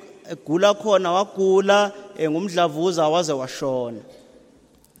wami egula khona wagula ngumdlavuza waze washona.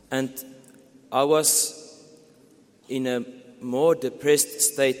 And I was in a more depressed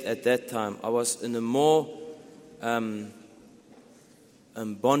state at that time. I was in a more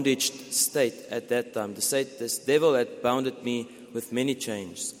bondage state at that time. This devil had bounded me with many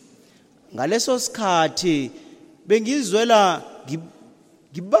chains. Ngaleso sikhathi bengizwela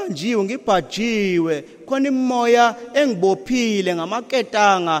ngibanjiwe ngibhajiwe khona imoya engibophile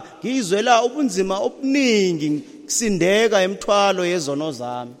ngamaketanga ngizwela ubunzima obuningi kusindeka emthwalo yezono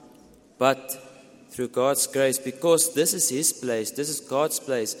zami. But through God's grace, because this is His place, this is God's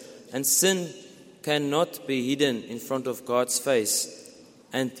place, and sin cannot be hidden in front of God's face.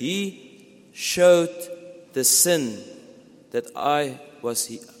 And He showed the sin that I was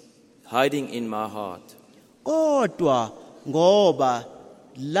hiding in my heart. Kodwa ngoba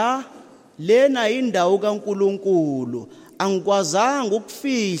lena indawo kaNkuluNkulu angikwazanga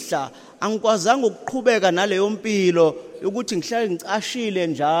ukufihla, angikwazanga ukuqhubeka naleyo mpilo ukuthi ngihlale ngicashile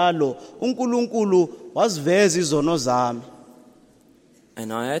njalo. uNkulunkulu wasiveza izono zami.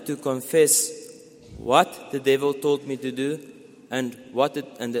 And I had to confess what the devil told me to do, and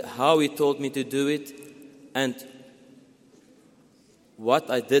how he told me to do it, and what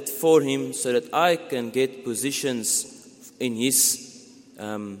I did for him so that I can get positions in his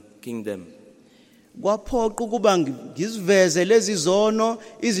kingdom. Kwaphoqa ukuba ngiziveze lezi zono,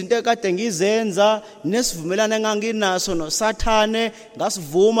 izinto ekade ngizenza nesivumelana enganginaso noSathane,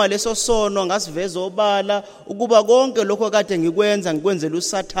 ngasivuma leso sono, ngasiveza obala ukuba konke lokho kade ngikwenza ngikwenzela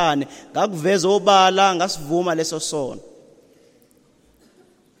uSathane, ngakuveza obala, ngasivuma leso sono.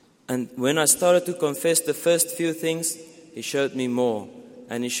 And when I started to confess the first few things, he showed me more,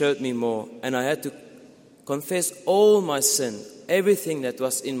 and he showed me more, and I had to confess all my sin, everything that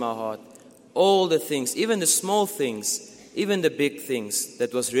was in my heart. All the things, even the small things, even the big things,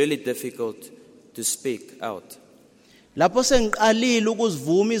 that was really difficult to speak out. Lapho sengiqalile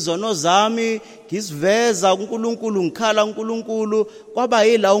ukuzivuma izono zami, ngisiveza uNkulunkulu, ngikhala uNkulunkulu, kwaba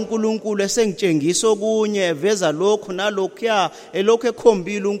yila uNkulunkulu esengitshengisa okunye, eveza lokho nalokhuya, elokho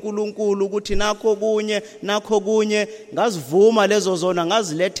ekhombile uNkulunkulu ukuthi nakho kunye, ngazivuma lezo zona,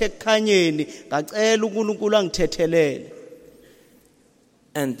 ngaziletha ekukhanyeni, ngacela uNkulunkulu angithethelele.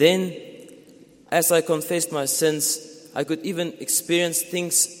 And then, as I confessed my sins, I could even experience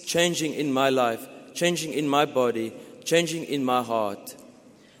things changing in my life, changing in my body, changing in my heart.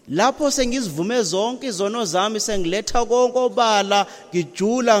 Lapho sengizivume zonke izono zami, sengiletha konke obala,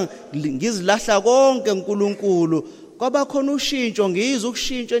 ngijula, ngizilahla konke uNkulunkulu, kwaba khona ushintsho, ngizwe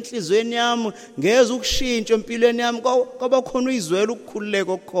ukushintsha enhlizweni yami, ngeze ukushintsha empilweni yami, kwaba khona uyizwela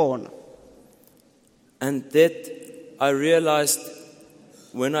ukukhululeka okukhona. And that I realized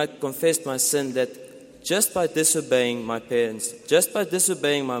when I confessed my sin, that just by disobeying my parents, just by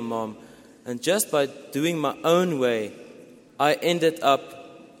disobeying my mom, and just by doing my own way, I ended up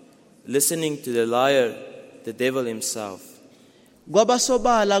listening to the liar, the devil himself. Kwaba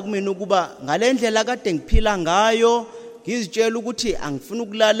sobala kumina ukuba ngalendlela kade ngiphila ngayo, ngizitshela ukuthi angifuni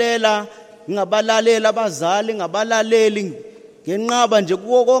ukulalela, ngingabalalela abazali, ngabalaleli, ngenqaba nje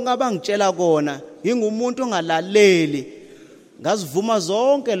kuwo konke abangitshela kona, ngingumuntu ongalaleli. Ngazivuma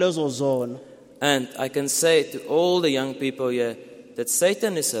zonke lezo zono. And I can say to all the young people here that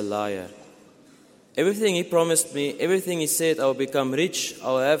Satan is a liar. Everything he promised me, everything he said, I'll become rich,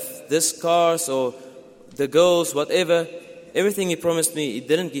 I'll have this cars or the girls, whatever, everything he promised me, he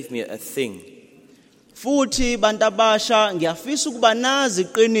didn't give me a thing. Futhi bantabasha ngiyafisa ukuba nazi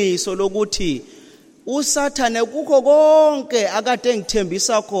iqiniso lokuthi uSathane kukho konke akade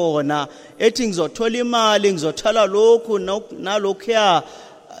ngithembisa khona, ethi ngizothola imali, ngizothola lokhu nalokhuya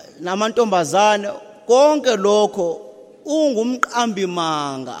namantombazane, konke lokho ungumqambi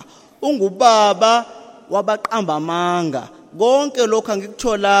manga, ungubaba wabaqamba manga, konke lokho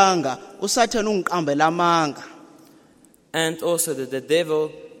angikutholanga, uSathane ungiqambela amanga. And also that the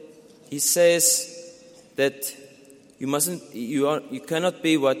devil, he says that you cannot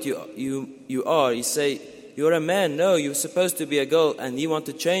be what you are. He say, you're a man, no, you're supposed to be a girl, and he want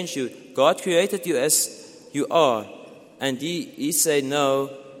to change you. God created you as you are, and he say, no,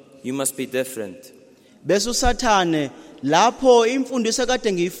 you must be different. Bese uSathane lapho imfundiso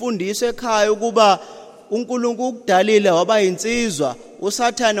kade ngiyifundiswa ekhaya ukuba uNkulunkulu ukudalile waba insizwa,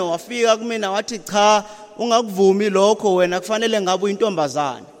 uSathane wafika kumina wathi cha, ungakuvumi lokho, wena kufanele ngabe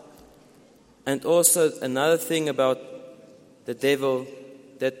uyintombazane. And also another thing about the devil,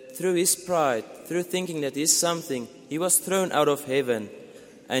 that through his pride, through thinking that he's something, he was thrown out of heaven,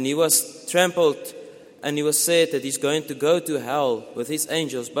 and he was trampled, and he was said that he's going to go to hell with his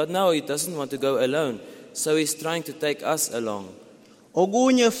angels, but now he doesn't want to go alone, so he's trying to take us along.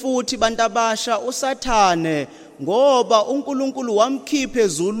 Okunye futhi bantabasha, uSathane ngoba uNkulunkulu wamkhipha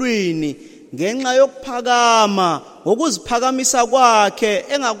ezulwini ngenxa yokuphakama, ngokuziphakamisa kwakhe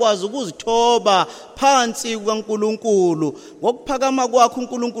engakwazi ukuzithoba phansi kukaNkulunkulu, ngokuphakama kwakhe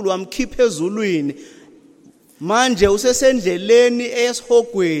uNkulunkulu wamkhipha ezulwini. manje usesendleleni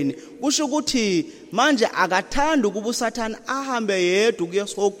esihogweni kusho ukuthi manje akathanda ukuba uSathane ahambe yedwa kuye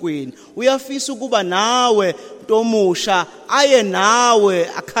esihogweni uyafisa ukuba nawe ntomusha aye nawe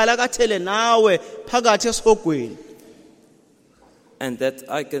akhalakathele nawe phakathi esihogweni. And that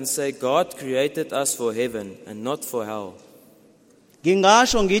I can say God created us for heaven and not for hell.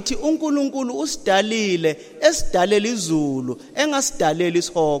 Ngingasho ngithi uNkulunkulu usidalile esidalela izulu engasidalela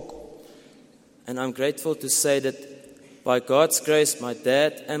isihogo. And I'm grateful to say that by God's grace, my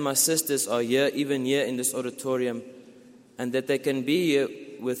dad and my sisters are here, even here in this auditorium, and that they can be here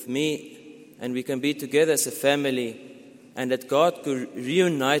with me, and we can be together as a family, and that God could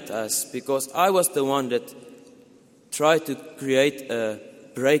reunite us, because I was the one that tried to create a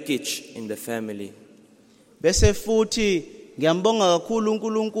breakage in the family. Bese futhi ngiyambonga kakhulu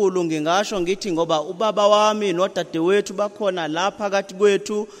uNkulunkulu ngingasho ngithi ngoba ubaba wami nodadewethu bakhona lapha phakathi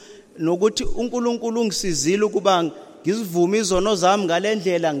kwethu nokuthi uNkulunkulu ungisizile ukuba ngizivume izono zami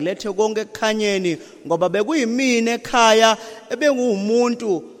ngalendlela ngilethe konke ekukhanyeni ngoba bekuyimina ekhaya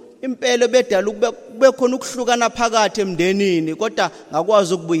ebengumuntu impela bedala kube khona ukuhlukana phakathi emndenini kodwa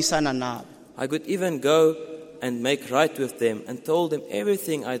ngakwazi ukubuyisana nabo. I could even go and make right with them and told them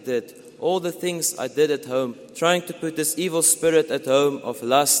everything I did, all the things I did at home, trying to put this evil spirit at home of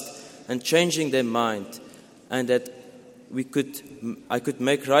lust and changing their mind, and that I could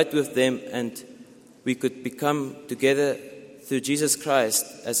make right with them and we could become together through Jesus Christ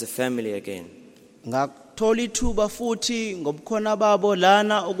as a family again. Ngakuthola ithuba futhi ngobukhona babo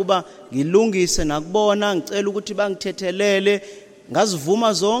lana ukuba ngilungise nakubona ngicela ukuthi bangithethelele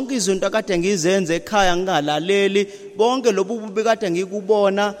ngazivuma zonke izinto akade ngizenze ekhaya ngingalaleli bonke lobu bubi kade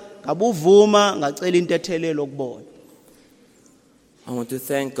ngikubona ngabuvuma ngacela intethelelo kubona. I want to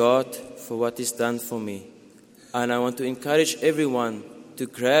thank God for what He's done for me, and I want to encourage everyone to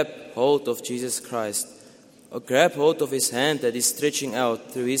grab hold of Jesus Christ, or grab hold of His hand that is stretching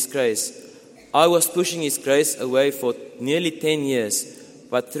out through His grace. I was pushing His grace away for nearly 10 years,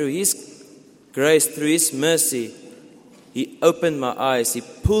 but through His grace, through His mercy, He opened my eyes, He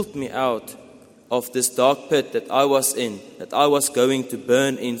pulled me out of this dark pit that I was in, that I was going to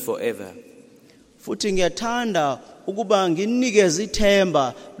burn in forever. Futhi ngiyathanda ukuba nginikeze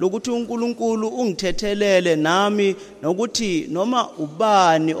ithemba lokuthi uNkulunkulu ungithethelele nami nokuthi noma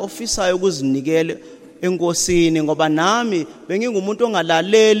ubani ofisayo ukuzinikela enkosini ngoba nami bengingumuntu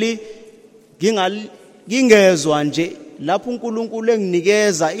ongalaleli ngingezwa nje lapho uNkulunkulu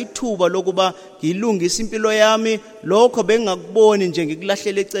enginikeza ithuba lokuba ngilungise impilo yami lokho bengakuboni nje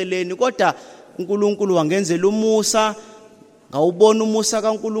ngikulahlela eceleni kodwa uNkulunkulu wangenzela umusa ngawubona umusa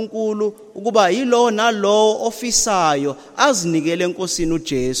kaNkulunkulu ukuba yilo nalo ofisayo azinikele enkosini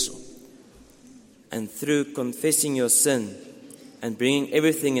uJesu. And through confessing your sin and bringing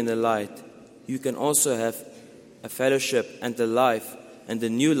everything in the light, you can also have a fellowship and a life and a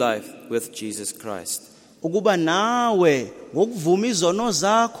new life with Jesus Christ. Ukuba nawe ngokuvuma izono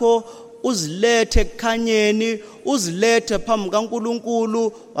zakho uzilethe ekukhanyeni uzilethe phambi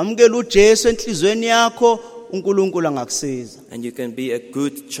kaNkulunkulu wamukela uJesu enhlizweni yakho uNkulunkulu angakusiza. And you can be a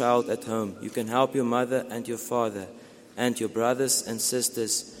good child at home. You can help your mother and your father and your brothers and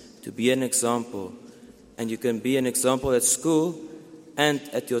sisters to be an example. And you can be an example at school and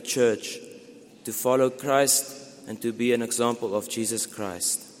at your church to follow Christ and to be an example of Jesus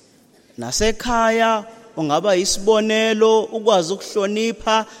Christ. Nasekhaya ungaba isibonelo ukwazi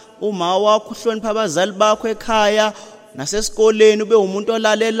ukuhlonipha uma wakho uhlonipha abazali bakho ekhaya nasesikoleni ube umuntu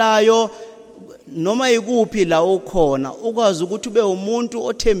olalelayo noma ikuphi la ukhona ukwazi ukuthi ube umuntu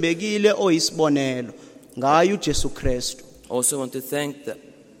othembekile oyisibonelo ngayo uJesu Kristu. Also want to thank the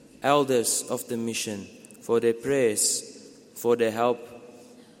elders of the mission for their prayers, for their help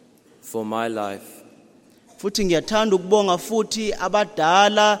for my life. Futhi ngiyathanda ukubonga futhi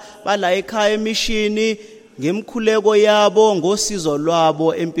abadala bala ekhaya emishini ngemkhuleko yabo ngosizo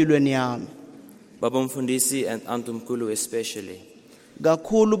lwabo empilweni yami. Baba Mfundisi and Antomkhulu especially.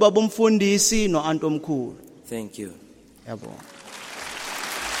 Kakhulu baba Mfundisi no Antomkhulu. Thank you. Yabonga.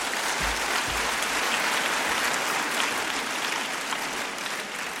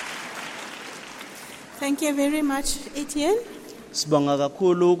 Thank you very much, Etienne. Sibonga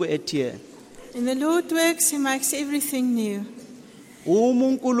kakhulu ku-Etienne. In the Lord works, He makes everything new.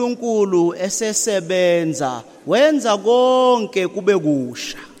 uNkulunkulu esesebenza wenza konke kube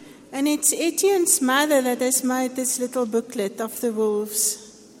kusha. And it's Etienne's mother that has made this little booklet of the wolves.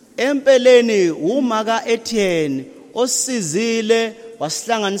 Empeleni umaka Etienne osizile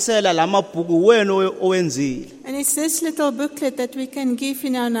wasihlanganisela lamabhuku wena owenzile. And it's this little booklet that we can give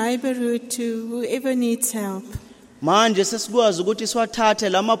in our neighborhood to whoever needs help. Manje sesikwazi ukuthi siwathathe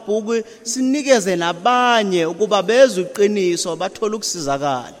lamabhuku sinikeze nabanye ukuba bezwe iqiniso bathola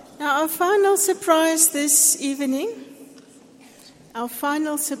ukusizakala. Now, our final surprise this evening, our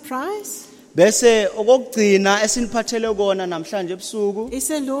final surprise Bese okugcina esiniphathele kona namhlanje ebusuku is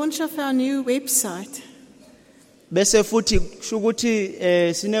the launch of our new website. bese futhi kusho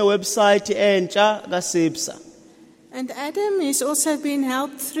ukuthi sine website entsha kaSipsa. And Adam is also being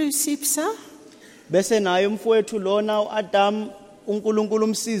helped through SIPSA. Bese naye umfowethu lona uAdam uNkulunkulu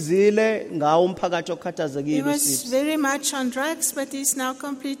umsizile ngawo umphakathi He okhathazekile was uSipsa. very much on drugs, but he's now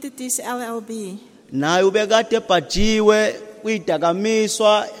completed his LLB. Naye ubekade ebhajiwe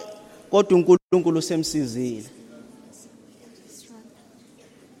kwidakamizwa kodwa uNkulunkulu usemsizile.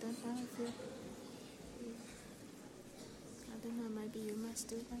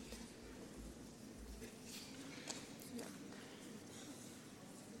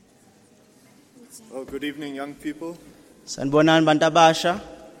 Well, good evening, young people. Sanibonani bantu abasha.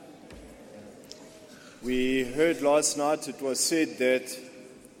 We heard last night it was said that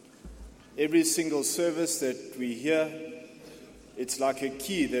every single service that we hear, it's like a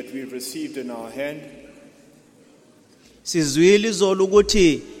key that we've received in our hand. Sizwile izolo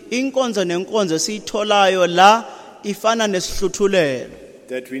ukuthi inkonzo nenkonzo siyitholayo la ifana nesihluthulelo.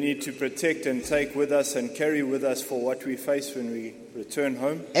 That we need to protect and take with us and carry with us for what we face when we return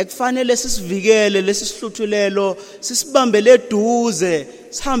home. Ekufanele sisivikele lesihluthulelo sisibambele eduze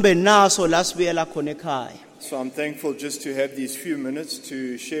sihambe naso la sibuyela khona ekhaya. So I'm thankful just to have these few minutes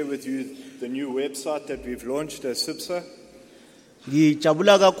to share with you the new website that we've launched as SIPSA.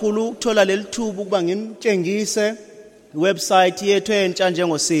 Ngijabula kakhulu ukuthola leli thuba ukuba ngimtshengise iwebsite yethu entsha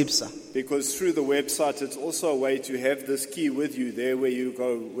njengoSipsa. Because through the website, it's also a way to have this key with you there where you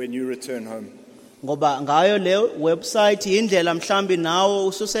go when you return home. Ngoba ngayo le website indlela mhlambi nawo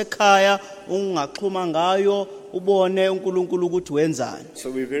ususekhaya ungaxhuma ngayo ubone uNkulunkulu ukuthi wenzani.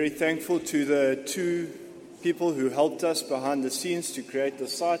 So we're very thankful to the two people who helped us behind the scenes to create the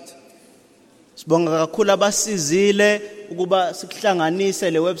site. Sibonga kakhulu abasizile ukuba sikuhlanganise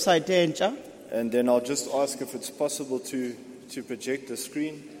le website entsha. And then I'll just ask if it's possible to project the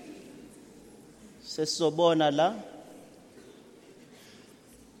screen. Sesizobona la.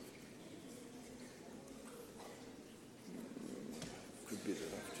 Could be that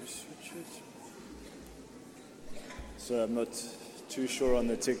I've just switched it. So I'm not too sure on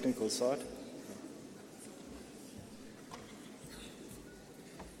the technical side.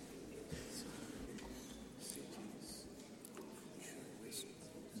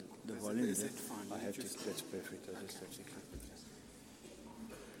 The volume is it? I have to. That's perfect. I just have to click.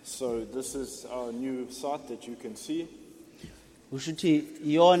 So this is our new site that you can see. Ushuthi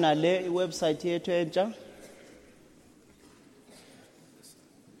yona le website yethu entsha.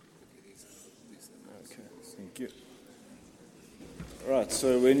 Okay, thank you. Right,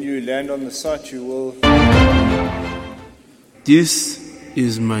 so when you land on the site, you will. This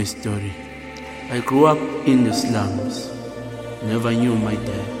is my story. I grew up in the slums. Never knew my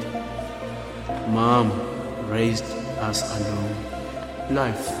dad. Mom raised us alone.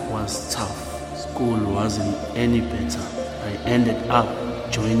 Life was tough. School wasn't any better. I ended up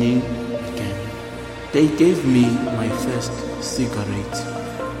joining again. They gave me my first cigarette.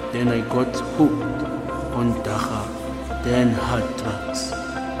 Then I got hooked on dacha, then hard drugs.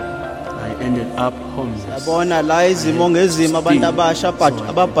 I ended up homeless. Yabona la izimo ngezimo abantu abasha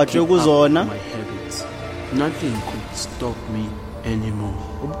ababhajwe kuzona. My habits. Nothing could stop me anymore.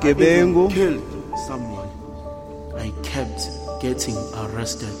 Ubugebengu. I killed someone. I kept getting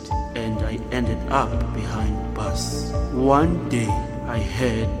arrested and I ended up behind bars. One day I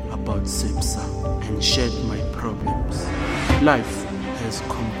heard about SIPSA and shared my problems. Life has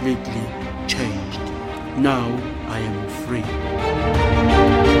completely changed. Now I am free.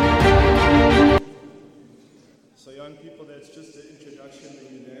 So young people, that's just the introduction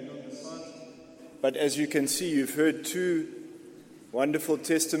when you land on the site. But as you can see, you've heard two wonderful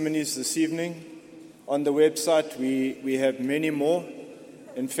testimonies this evening. On the website, we have many more.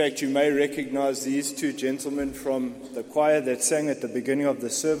 In fact, you may recognize these two gentlemen from the choir that sang at the beginning of the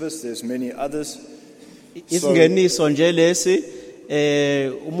service. There's many others. Isingeniso nje lesi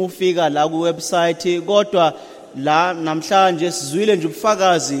uma ufika la ku website kodwa la namhlanje sizwile nje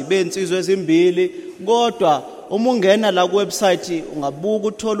ubufakazi bensizwe ezimbili kodwa uma ungena la ku website ungabuka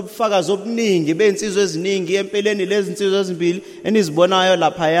uthola ubufakazi obuningi bensizwe eziningi empeleni lezi nsizwe ezimbili enizibonayo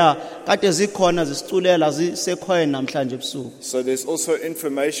lapha ya kade zikhona zisiculela zisekhona namhlanje ebusuku. So there's also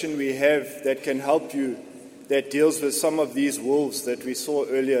information we have that can help you that deals with some of these wolves that we saw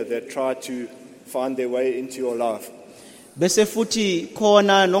earlier that try to find their way into your life. Bese futhi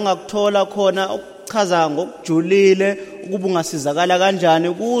khona nongakuthola khona uchaza ngokujulile ukuba ungasizakala kanjani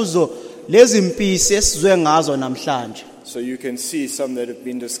kuzo lezi mpisi esizwe ngazo namhlanje. So you can see some that have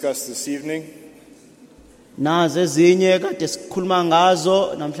been discussed this evening. Nazo ezinye kade sikhuluma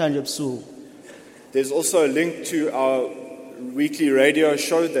ngazo namhlanje ebusuku. There's also a link to our weekly radio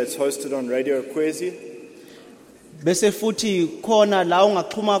show that's hosted on Radio Kwezi. Bese futhi khona la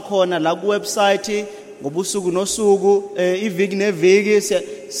ungaxhuma khona la ku website ngobusuku nosuku iviki neviki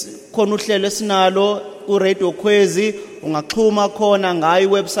khona uhlelo esinalo ku Radio Kwezi ungaxhuma khona ngayi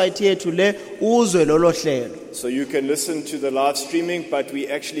website yethu le uzwe lolo hlelo. So you can listen to the live streaming, but we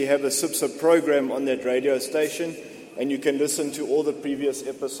actually have a SIPSA program on that radio station, and you can listen to all the previous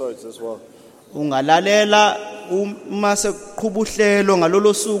episodes as well. Ungalalela uma seqhuba uhlelo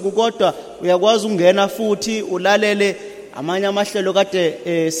ngalolo suku kodwa uyakwazi ungena futhi ulalele amanye amahlelo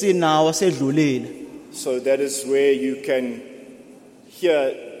kade sinawo sedlulile. So that is where you can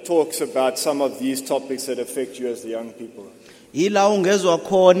hear talks about some of these topics that affect you as the young people. Ila ungezwa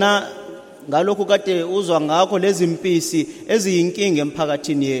khona ngalokho kade uzwa ngakho lezi mpisi eziyinkinga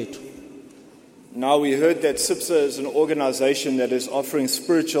emphakathini yethu. Now we heard that SIPSA is an organization that is offering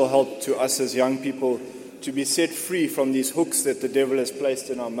spiritual help to us as young people to be set free from these hooks that the devil has placed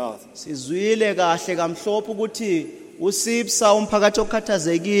in our mouth. Sizwile kahle kamhlophe ukuthi uSIPSA umphakathi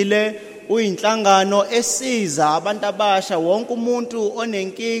okhathazekile uyinhlangano esiza abantu abasha wonke umuntu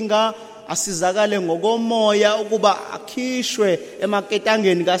onenkinga asizakale ngokomoya ukuba akhishwe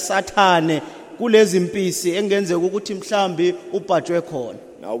emaketangeni kaSathane kulezi mpisi engenzeka ukuthi mhlambi ubhajwe khona.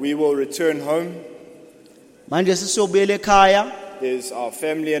 Now we will return home. Manje sisiyobuyela ekhaya. There's our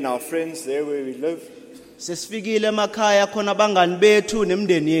family and our friends there where we live. Sesifikile emakhaya khona abangani bethu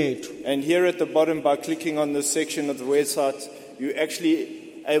nemndeni yethu. And here at the bottom, by clicking on this section of the website, you're actually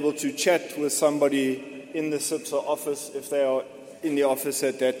able to chat with somebody in the SIPSA office if they are in the office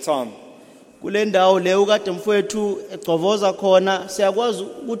at that time. Kule ndawo le ukade mfowethu egcovoza khona siyakwazi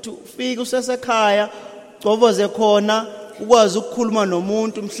ukuthi ufike usesekhaya gcovoze khona ukwazi ukukhuluma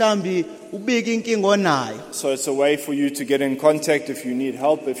nomuntu mhlambi ubike inkinga onayo. So it's a way for you to get in contact if you need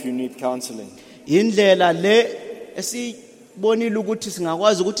help, if you need counseling. Indlela le esibonile ukuthi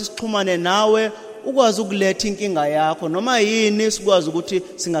singakwazi ukuthi sixhumane nawe ukwazi ukuletha inkinga yakho noma yini sikwazi ukuthi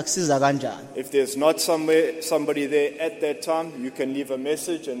singakusiza kanjani. If there's not somebody there at that time, you can leave a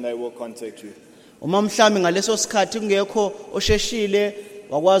message and they will contact you. Uma mhlambi ngaleso sikhathi kungekho osheshile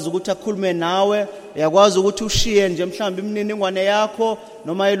wakwazi ukuthi akhulume nawe, uyakwazi ukuthi ushiye nje mhlambi imininingwane yakho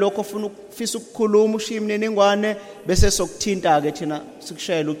noma yilokho ufisa ukukhuluma ushiye imininingwane bese sokuthinta ke thina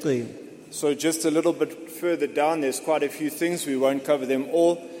sikushayela ucingo. So just a little bit further down, there's quite a few things. We won't cover them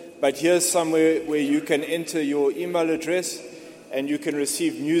all. But here's somewhere where you can enter your email address and you can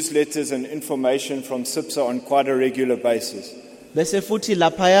receive newsletters and information from SIPSA on quite a regular basis. Bese futhi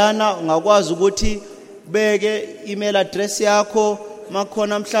laphayana ungakwazi ukuthi beke email address yakho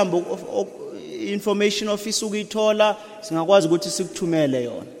makhona mhlambi information office ukuyithola singakwazi ukuthi sikuthumele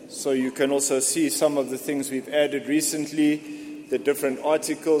yona. So you can also see some of the things we've added recently, the different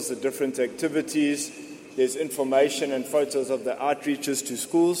articles, the different activities. There's information and photos of the outreaches to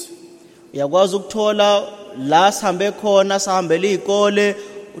schools. Uyakwazi ukuthola la sihambe khona sahambele izikole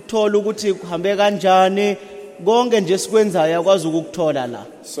uthola ukuthi kuhambe kanjani konke nje sikwenza uyakwazi ukukuthola la.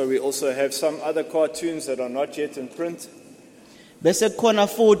 So we also have some other cartoons that are not yet in print. Bese kukhona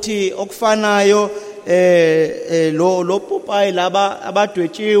futhi okufanayo lo popayi laba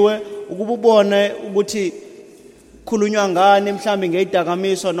abadwetshiwe ukuba ubone ukuthi khulunywa ngani mhlambi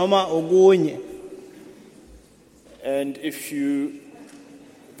ngeidakamizwa noma okunye. And if you,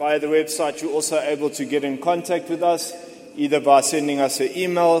 via the website, you're also able to get in contact with us, either by sending us an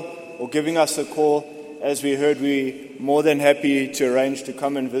email or giving us a call. As we heard, we're more than happy to arrange to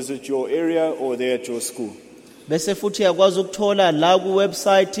come and visit your area or there at your school. Bese futhi yakwazi ukuthola la ku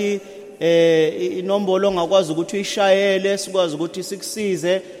website inombolo ongakwazi ukuthi uyishayele sikwazi ukuthi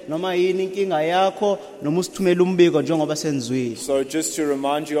sikusize noma yini inkinga yakho noma usithumele umbiko njengoba senzwile. So just to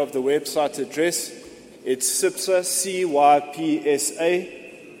remind you of the website address, it's SIPSA, cypsa.org.za,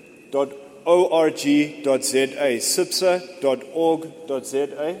 sipsa.org.za.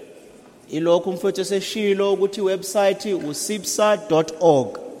 Ilokhu mfowethu seshilo ukuthi website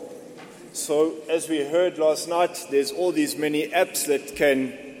usipsa.org. So as we heard last night, there's all these many apps that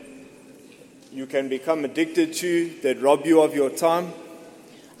you can become addicted to that rob you of your time.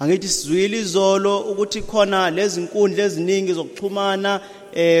 Angithi sizwile izolo ukuthi khona lezi nkundla eziningi zokuxhumana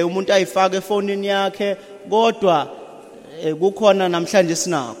umuntu ayifaka efonini yakhe kodwa kukhona namhlanje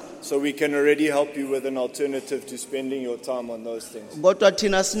sinakho. So we can already help you with an alternative to spending your time on those things. Kodwa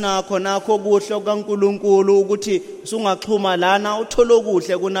thina sinakho nakho kuhle kaNkuluNkulu ukuthi sungaxhuma lana uthole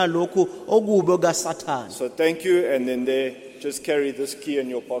okuhle kunalokhu okubi kaSathane. So thank you, and then there, just carry this key in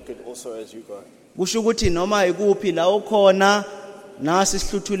your pocket also as you go. Kusho ukuthi noma ikuphi la ukhona nasi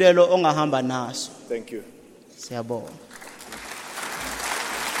isihluthulelo ongahamba naso. Thank you. Siyabonga.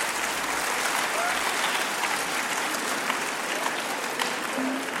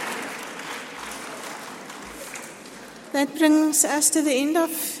 That brings us to the end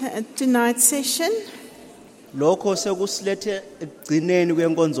of tonight's session. Lokho sekusilethe egcineni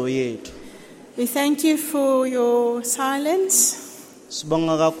kwenkonzo yethu. We thank you for your silence.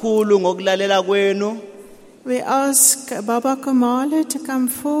 Sibonga kakhulu ngokulalela kwenu. We ask Baba Kumalo to come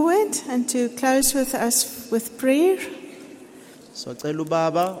forward and to close with us with prayer. Socela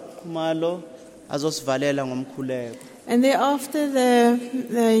ubaba Khumalo azosivalela ngomkhuleko. And thereafter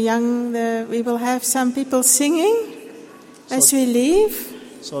we will have some people singing as we leave.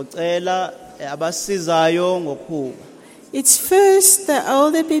 Socela abasizayo ngokhubo. It's first the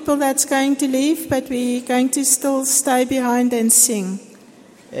older people that's going to leave, but we're going to still stay behind and sing.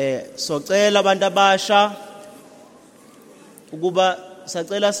 Socela abantu abasha ukuba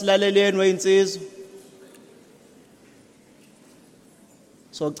sacela silaleleni weinsizwa.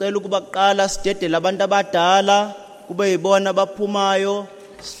 Socela ukuba kuqala sidedele abantu abadala kube yibona abaphumayo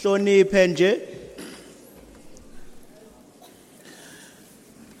sihloniphe nje.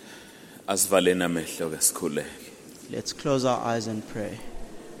 Asivaleni amehlo ke sikhuleke. Let's close our eyes and pray.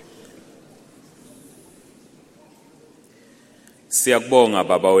 Siyakubonga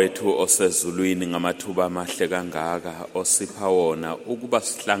baba wethu osezulwini ngamathuba amahle kangaka osipha wona ukuba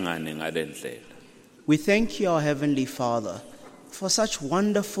sihlangane ngalendlela. We thank you, our Heavenly Father, for such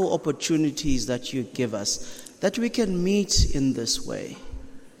wonderful opportunities that you give us, that we can meet in this way.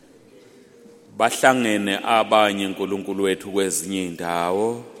 Bahlangene abanye uNkulunkulu wethu kwezinye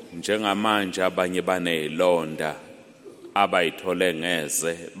indawo njengamanje abanye banezilonda abayithole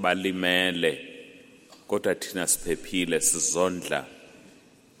ngeze balimele kodwa thina siphephile sizondla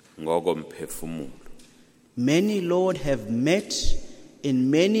ngokomphefumulo. Many, Lord, have met in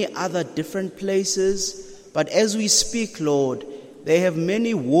many other different places, but as we speak, Lord, they have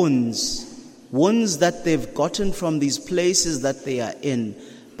many wounds that they've gotten from these places that they are in.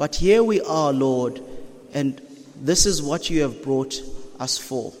 But here we are, Lord, and this is what you have brought us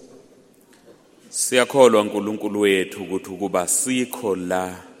for. Siyakholwa uNkulunkulu wethu ukuthi kuba sikho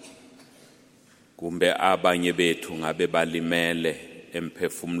la kumbe abanye bethu ngabe balimele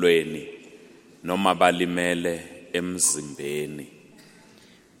emphefumulweni noma balimele emzimbeni.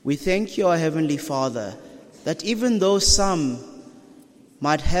 We thank you, our Heavenly Father, that even though some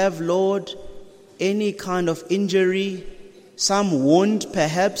might have, Lord, any kind of injury, some wound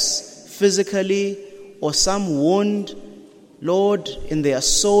perhaps physically, or some wound, Lord, in their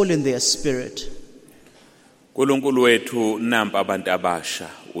soul, in their spirit. Nkulunkulu wethu nampa abantu abasha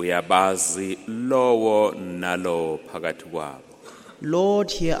uyabazi lowo nalo phakathi kwabo.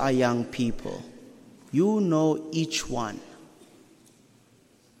 Lord, here are young people. You know each one.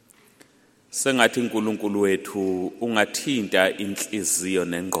 Sengathi uNkulunkulu wethu ungathinta inhliziyo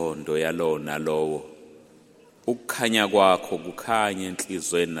nengqondo yalo nalowo. Ukukhanya kwakho kukhanya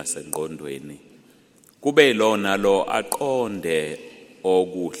enhlizweni nasengqondweni. Kube lo nalo aqonde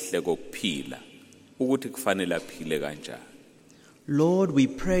okuhle kokuphila. Ukuthi kufanele aphile kanjani. Lord, we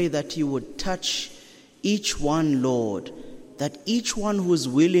pray that you would touch each one, Lord, that each one who is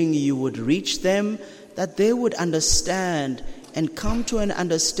willing, you would reach them, that they would understand and come to an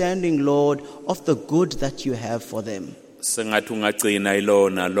understanding, Lord, of the good that you have for them. Sengathi ungagcina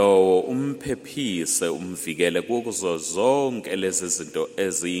ilona lowo umphephise umvikele kuzo zonke lezi zinto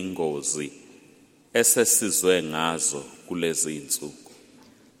eziyingozi esesizwe ngazo kulezi insuku.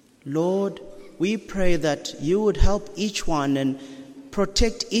 Lord, we pray that you would help each one and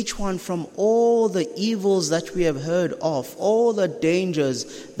protect each one from all the evils that we have heard of, all the dangers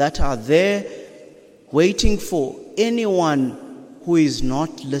that are there waiting for anyone who is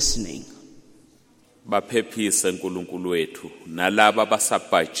not listening. Baphephise uNkulunkulu wethu nalabo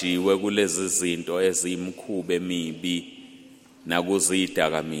abasabhajiwe kulezi zinto ezimkhube emibi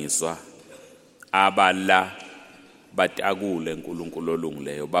nakuzidakamizwa abala batakule uNkulunkulu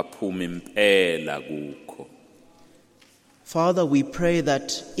olungileyo baphume impela kukho. Father, we pray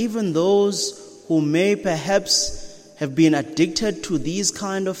that even those who may perhaps have been addicted to these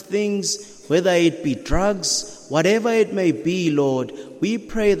kind of things, whether it be drugs, whatever it may be, Lord, we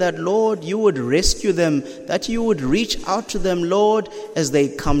pray that, Lord, you would rescue them, that you would reach out to them, Lord, as they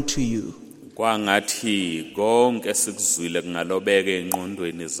come to you. Kwangathi konke sikuzwile kungalobeka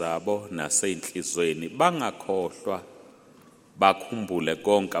engqondweni zabo naseinhlizweni bangakhohlwa bakhumbule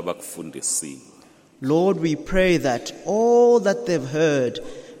konke abakufundisiwe. Lord, we pray that all that they've heard,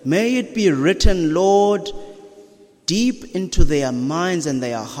 may it be written, Lord, deep into their minds and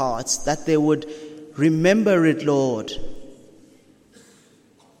their hearts, that they would remember it, Lord.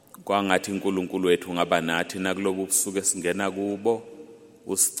 Kwangathi uNkulunkulu wethu ngaba nathi nakulobu busuku esingena kubo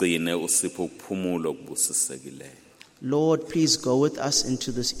usigcine usipho ukuphumula okubusisekileyo. Lord, please go with us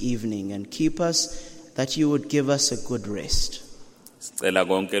into this evening and keep us, that you would give us a good rest. Sicela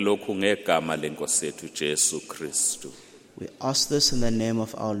konke lokhu ngegama lenkosi yethu Jesu Kristu. We ask this in the name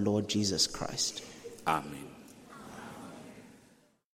of our Lord Jesus Christ. Amen.